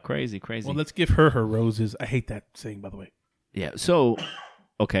 Yep. Crazy. Well, let's give her roses. I hate that saying, by the way. Yeah. So,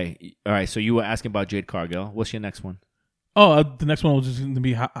 okay, all right. So you were asking about Jade Cargill. What's your next one? Oh, the next one was just going to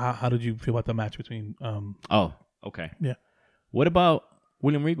be how did you feel about the match between? Oh, okay. Yeah. What about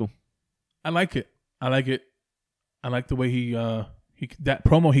William Regal? I like it. I like the way he that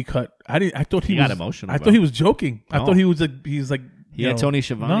promo he cut. I thought he got was emotional. I bro. thought he was joking. I No. thought he was like He and Tony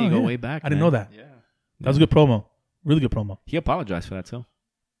Schiavone go way back. I didn't man. know that. Yeah. That was a good promo. Really good promo. He apologized for that too.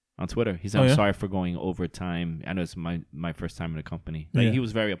 On Twitter, he said, Oh, "I'm yeah? sorry for going overtime. I know it's my first time in the company." Like, Yeah. he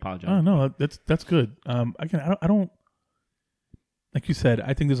was very apologetic. Oh no, that's good. Again, I don't like you said.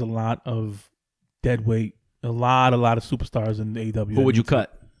 I think there's a lot of dead weight, a lot of superstars in AEW. Who would you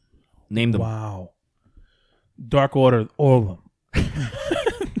cut? Name them. Wow, Dark Order, all of them,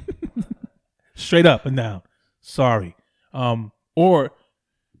 straight up and down. Sorry, or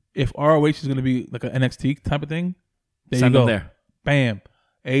if ROH is going to be like an NXT type of thing, Send you them go. there. Bam.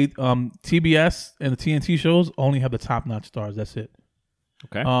 TBS and the TNT shows only have the top notch stars. That's it.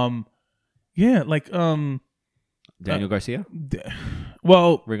 Okay. Yeah, like Daniel Garcia,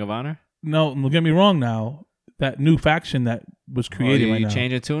 well, Ring of Honor. no, don't get me wrong. Now that new faction that was created right you now.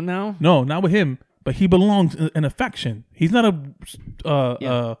 change it to now? No, not with him, but he belongs in a faction. He's not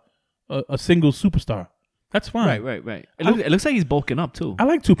a single superstar. That's fine. Right. It looks like he's bulking up too. I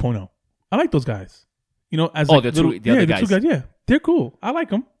like 2.0. I like those guys. You know, as Oh, like the little, two other the two guys. guys. Yeah, they're cool. I like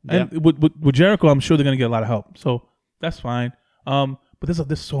them. Yeah. And with Jericho, I'm sure they're gonna get a lot of help. So that's fine. But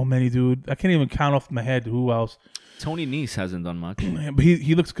there's so many, dude. I can't even count off my head who else. Tony Nese hasn't done much. But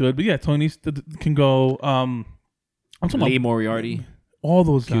he looks good. But yeah, Tony can go. I'm talking Lee about Moriarty. all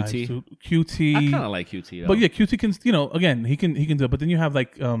those guys. QT. Dude. QT. I kind of like QT though. But yeah, QT can. You know, again, he can do it. But then you have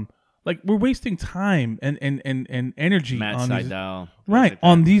like we're wasting time and energy Matt on these, Sydal. right Like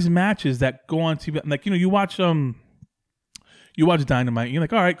on these matches that go on TV. Like, you know, you watch Dynamite, and you're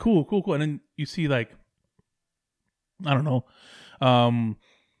like, all right, cool, and then you see like, I don't know,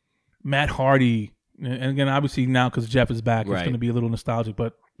 Matt Hardy, and again, obviously now because Jeff is back, it's Right. going to be a little nostalgic,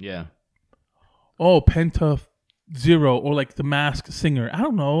 but Yeah. Penta Zero or like the Masked Singer, I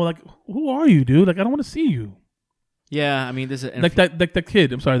don't know, like, who are you, dude? Like, I don't want to see you. Yeah, I mean, there's a Like that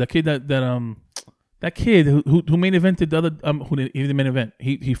kid. I'm sorry, that kid that kid who main evented the other who didn't even main event.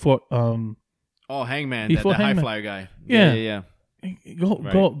 He fought Hangman, he the fought high Hangman. flyer guy. Yeah. Yeah.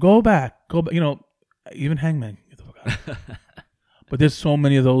 Go back. You know, even Hangman. Get the fuck out. But there's so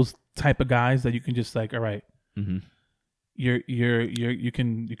many of those type of guys that you can just like, all right, Mm-hmm. you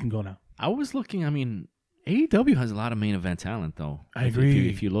can go now. I was looking. I mean, AEW has a lot of main event talent, though. I agree.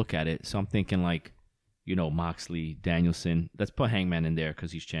 If you look at it, so I'm thinking like, you know, Moxley, Danielson. Let's put Hangman in there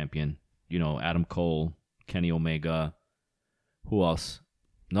because he's champion. You know, Adam Cole, Kenny Omega. Who else?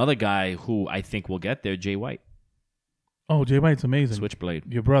 Another guy who I think will get there, Jay White. Oh, Jay White's amazing.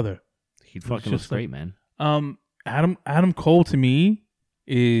 Switchblade. Your brother. He fucking looks great, man. Adam Cole to me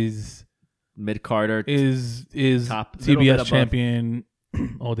is Mid Carter is top, little bit CBS above. champion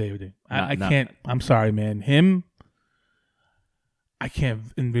all day, every day. I Not- can't. I'm sorry, man. Him. I can't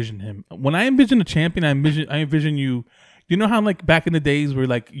envision him. When I envision a champion, I envision you. You know how like back in the days where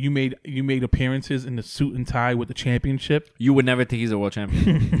like you made appearances in the suit and tie with the championship. You would never think he's a world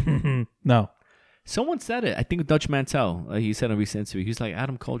champion. No. Someone said it. I think Dutch Mantel. He said in a recent interview. He's like,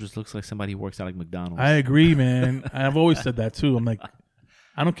 Adam Cole just looks like somebody who works out like McDonald's. I agree, man. I've always said that too. I'm like,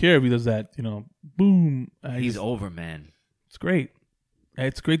 I don't care if he does that. You know, boom. He's over, man. It's great.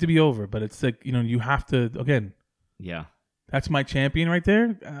 It's great to be over, but it's like, you know, you have to again. Yeah. That's my champion right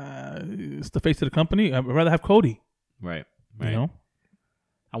there. It's the face of the company. I'd rather have Cody. Right. You know,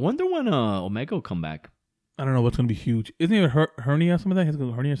 I wonder when Omega will come back. I don't know what's going to be huge. Isn't he a hernia? Some of that. He has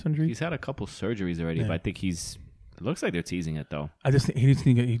a hernia surgery. He's had a couple surgeries already, Yeah. but I think it looks like they're teasing it though. I just think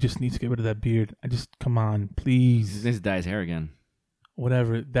he just needs to get rid of that beard. Come on, He please. needs to dye his hair again.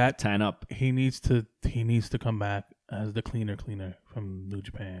 Whatever that Tan up. he needs to come back as the cleaner from New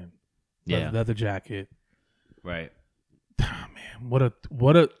Japan. Yeah. leather jacket. Right. Oh, man,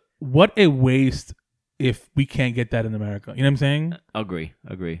 what a waste if we can't get that in America. You know what I'm saying? Agree.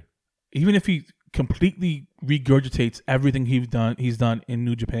 Even if he completely regurgitates everything he's done in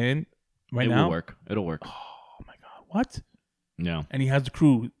New Japan right now. It'll work. Oh my God, what? Yeah. And he has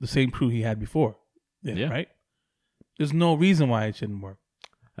the same crew he had before. Yeah. Right? There's no reason why it shouldn't work.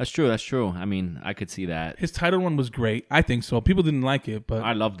 That's true. I mean, I could see that. His title run was great. I think so. People didn't like it, but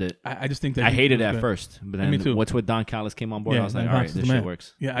I loved it. I just think that I hated it was at good. first, but Me then too. once with Don Callis came on board, Yeah, I was like, Don all right, Callis is this the shit man.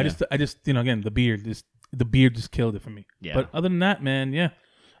 works. Yeah, I just you know, again, the beard just killed it for me. Yeah. But other than that, man, yeah,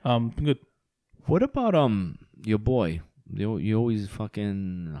 good. What about your boy? You always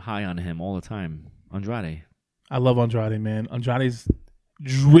fucking high on him all the time, Andrade. I love Andrade, man. Andrade's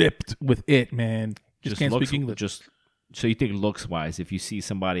dripped with it, man. Just can't looks, speak English. Just so you think looks wise, if you see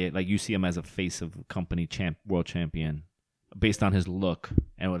somebody like you see him as a face of company world champion, based on his look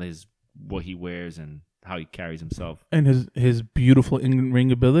and what he wears and how he carries himself. And his beautiful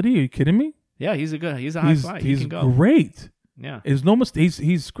in-ring ability. Are you kidding me? Yeah, he's a high flyer. He He's can go. great. Yeah. There's no mistake.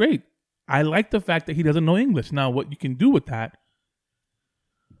 He's great. I like the fact that he doesn't know English. Now, what you can do with that,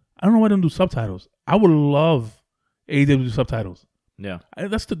 I don't know why they don't do subtitles. I would love AEW to do subtitles. Yeah.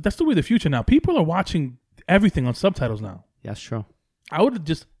 That's the way of the future now. People are watching everything on subtitles now. That's true. I would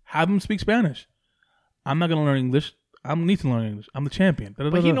just have him speak Spanish. I'm not going to learn English. I don't need to learn English. I'm the champion.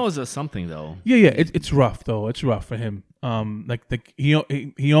 But he knows something though. Yeah. It's rough though. It's rough for him.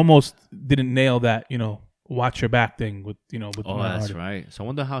 He almost didn't nail that. You know, watch your back thing with with. Oh, Matt that's Hardy. right. So I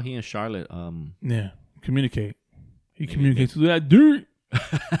wonder how he and Charlotte. Yeah, communicate. He communicates with that dude.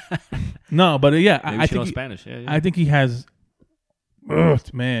 No, but yeah, Maybe I she think knows Spanish. Yeah. I think he has.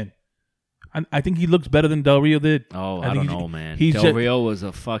 Man, I think he looks better than Del Rio did. Oh, I I think don't know, man. he's Del just- Rio was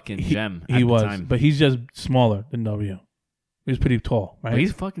a fucking gem. He at was, the time. but he's just smaller than Del Rio. He was pretty tall, right? But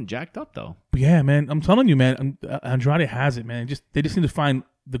he's fucking jacked up though. But yeah, man, I'm telling you, man, Andrade has it, man. They just need to find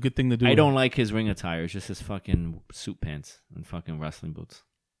the good thing to do. I don't like his ring attire. It's just his fucking suit pants and fucking wrestling boots.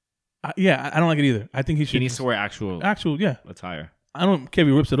 I don't like it either. I think he should. He needs to wear actual yeah. attire. I don't care if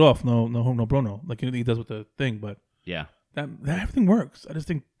he rips it off. No, Bruno. Like he does with the thing, but Yeah. that everything works. I just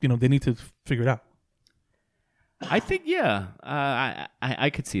think they need to figure it out. I think, yeah. I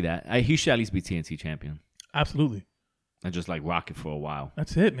could see that. He should at least be TNT champion. Absolutely. And just like rock it for a while.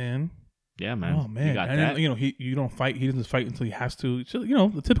 That's it, man. Yeah, man. Oh man. You got and that. then, you don't fight. He doesn't fight until he has to. It's just,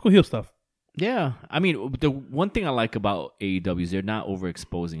 the typical heel stuff. Yeah. I mean, the one thing I like about AEW is they're not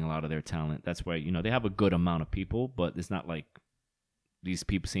overexposing a lot of their talent. That's why, they have a good amount of people, but it's not like these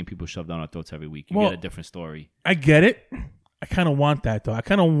same people shoved down our throats every week. You get a different story. I get it. I kind of want that though. I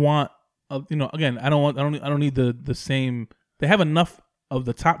kind of want, again, I don't need the same. They have enough of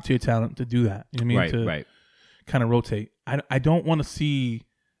the top tier talent to do that. You know what I mean? Right. Kind of rotate. I don't want to see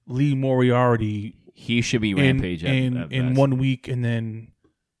Lee Moriarty. He should be Rampage in 1 week, and then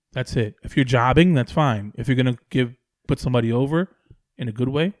that's it. If you're jobbing, that's fine. If you're gonna put somebody over in a good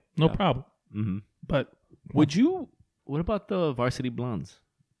way, no problem. Mm-hmm. But what about the Varsity Blondes?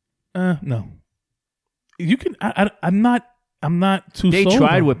 No. You can. I'm not too. They sold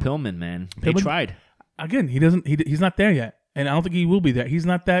tried on with Pillman, man. They tried. Again, he doesn't. He's not there yet, and I don't think he will be there. He's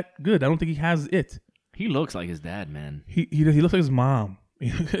not that good. I don't think he has it. He looks like his dad, man. He looks like his mom.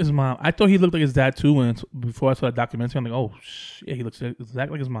 His mom. I thought he looked like his dad too. Before I saw that documentary, I'm like, oh, yeah, he looks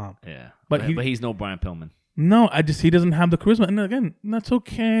exactly like his mom. Yeah, but he's no Brian Pillman. No, he doesn't have the charisma. And again, that's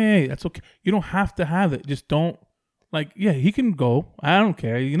okay. That's okay. You don't have to have it. Just don't he can go. I don't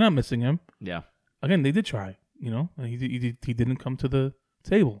care. You're not missing him. Yeah. Again, they did try. And he didn't come to the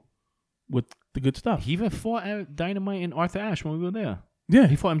table with the good stuff. He even fought Dynamite and Arthur Ashe when we were there. Yeah,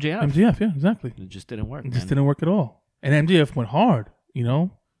 he fought MJF. MJF, yeah, exactly. It just didn't work. It just didn't work at all. And MJF went hard.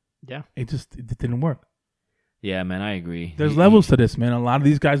 Yeah. It didn't work. Yeah, man, I agree. There's levels to this, man. A lot of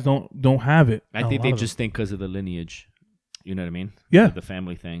these guys don't have it. I think they just think because of the lineage. You know what I mean? Yeah. The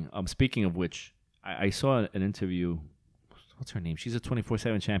family thing. Speaking of which, I saw an interview. What's her name? She's a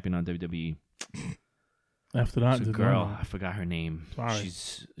 24/7 champion on WWE. After that, it's a girl. I forgot her name. Sorry.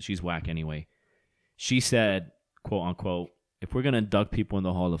 She's whack anyway. She said, quote unquote, if we're gonna induct people in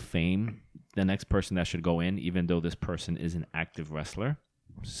the Hall of Fame, the next person that should go in, even though this person is an active wrestler,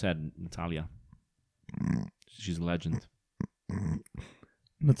 said Natalia. She's a legend.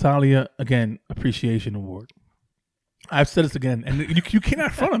 Natalia, again, appreciation award. I've said this again, and you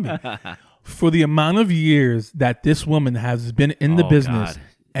cannot front of me. For the amount of years that this woman has been in the business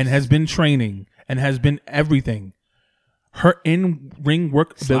and has been training and has been everything, her in-ring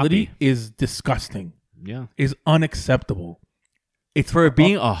work ability is disgusting. Yeah. Is unacceptable. It's for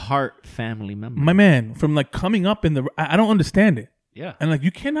being a Hart family member. My man, from coming up in I don't understand it. Yeah. And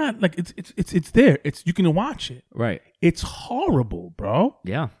you cannot it's there. You can watch it. Right. It's horrible, bro.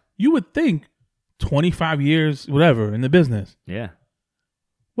 Yeah. You would think 25 years, whatever, in the business. Yeah.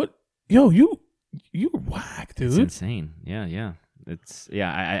 What? Yo, you're whack, dude. It's insane. Yeah.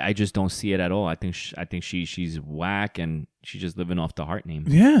 I just don't see it at all. I think she's whack and she's just living off the Hart name.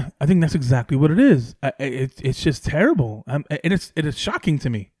 Yeah, I think that's exactly what it is. It's just terrible. And it is shocking to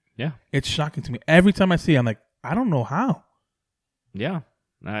me. Yeah. It's shocking to me. Every time I see it, I'm like, I don't know how. Yeah.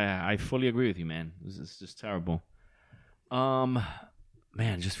 I fully agree with you, man. This is just terrible.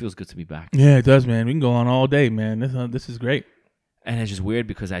 Man, it just feels good to be back. Yeah, it does, man. We can go on all day, man. This is great. And it's just weird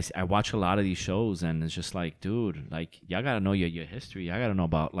because I watch a lot of these shows and it's just like, dude, y'all got to know your history. Y'all got to know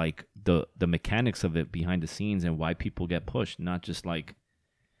about the mechanics of it behind the scenes and why people get pushed. Not just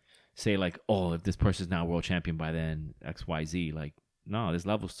say oh, if this person's now world champion by then XYZ. No, there's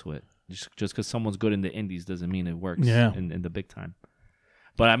levels to it. Just because someone's good in the indies doesn't mean it works in the big time.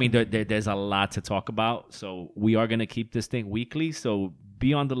 But I mean, there's a lot to talk about. So we are going to keep this thing weekly. So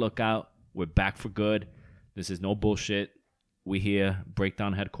be on the lookout. We're back for good. This is no bullshit. We here,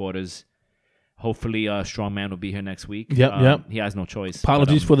 Breakdown headquarters. Hopefully, Strongman will be here next week. Yep. He has no choice.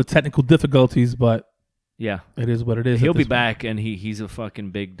 Apologies for the technical difficulties, but yeah, it is what it is. He'll be back, and he's a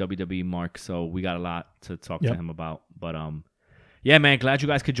fucking big WWE mark, so we got a lot to talk to him about. But yeah, man, glad you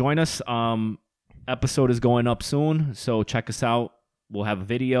guys could join us. Episode is going up soon, so check us out. We'll have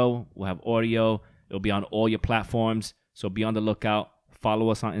video, we'll have audio. It'll be on all your platforms, so be on the lookout. Follow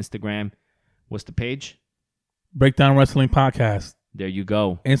us on Instagram. What's the page? Breakdown Wrestling Podcast. There you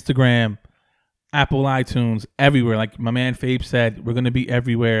go. Instagram, Apple iTunes, everywhere. Like my man Fabe said, we're going to be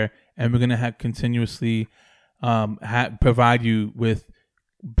everywhere, and we're going to have continuously provide you with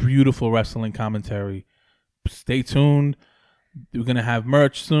beautiful wrestling commentary. Stay tuned. We're going to have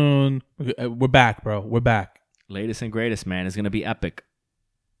merch soon. We're back, bro. We're back. Latest and greatest, man. It's going to be epic.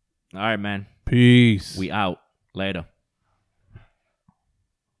 All right, man. Peace. We out. Later.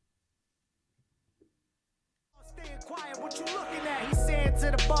 Staying quiet, what you looking at? He's saying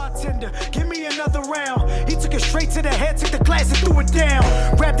to the bartender, give me another. another round. He took it straight to the head, took the glass and threw it down.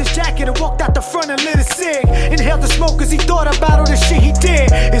 Grabbed his jacket and walked out the front and lit a cig. Inhaled the smoke as he thought about all the shit he did.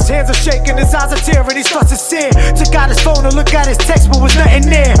 His hands are shaking, his eyes are tearing, he starts to sin. Took out his phone to look at his text, but was nothing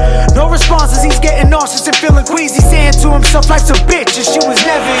there. No responses, he's getting nauseous and feeling queasy. Saying to himself, life's a bitch and she was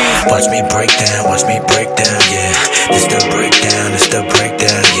never easy. Watch me break down, yeah. This the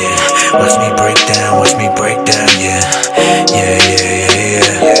breakdown, yeah. Watch me break down, yeah.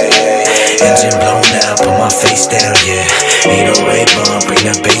 Engine blown out, put my face down, yeah. 808 bump, bring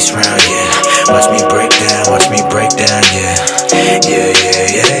the bass round, yeah. Watch me break down, yeah.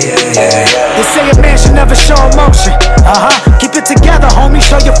 They say a man should never show emotion. Keep it together, homie,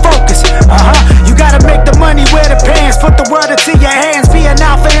 show your focus. You gotta make the money, wear the pants, put the world into your hands. Be an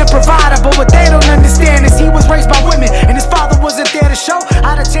alpha and provider, but what they don't understand is he was raised by women.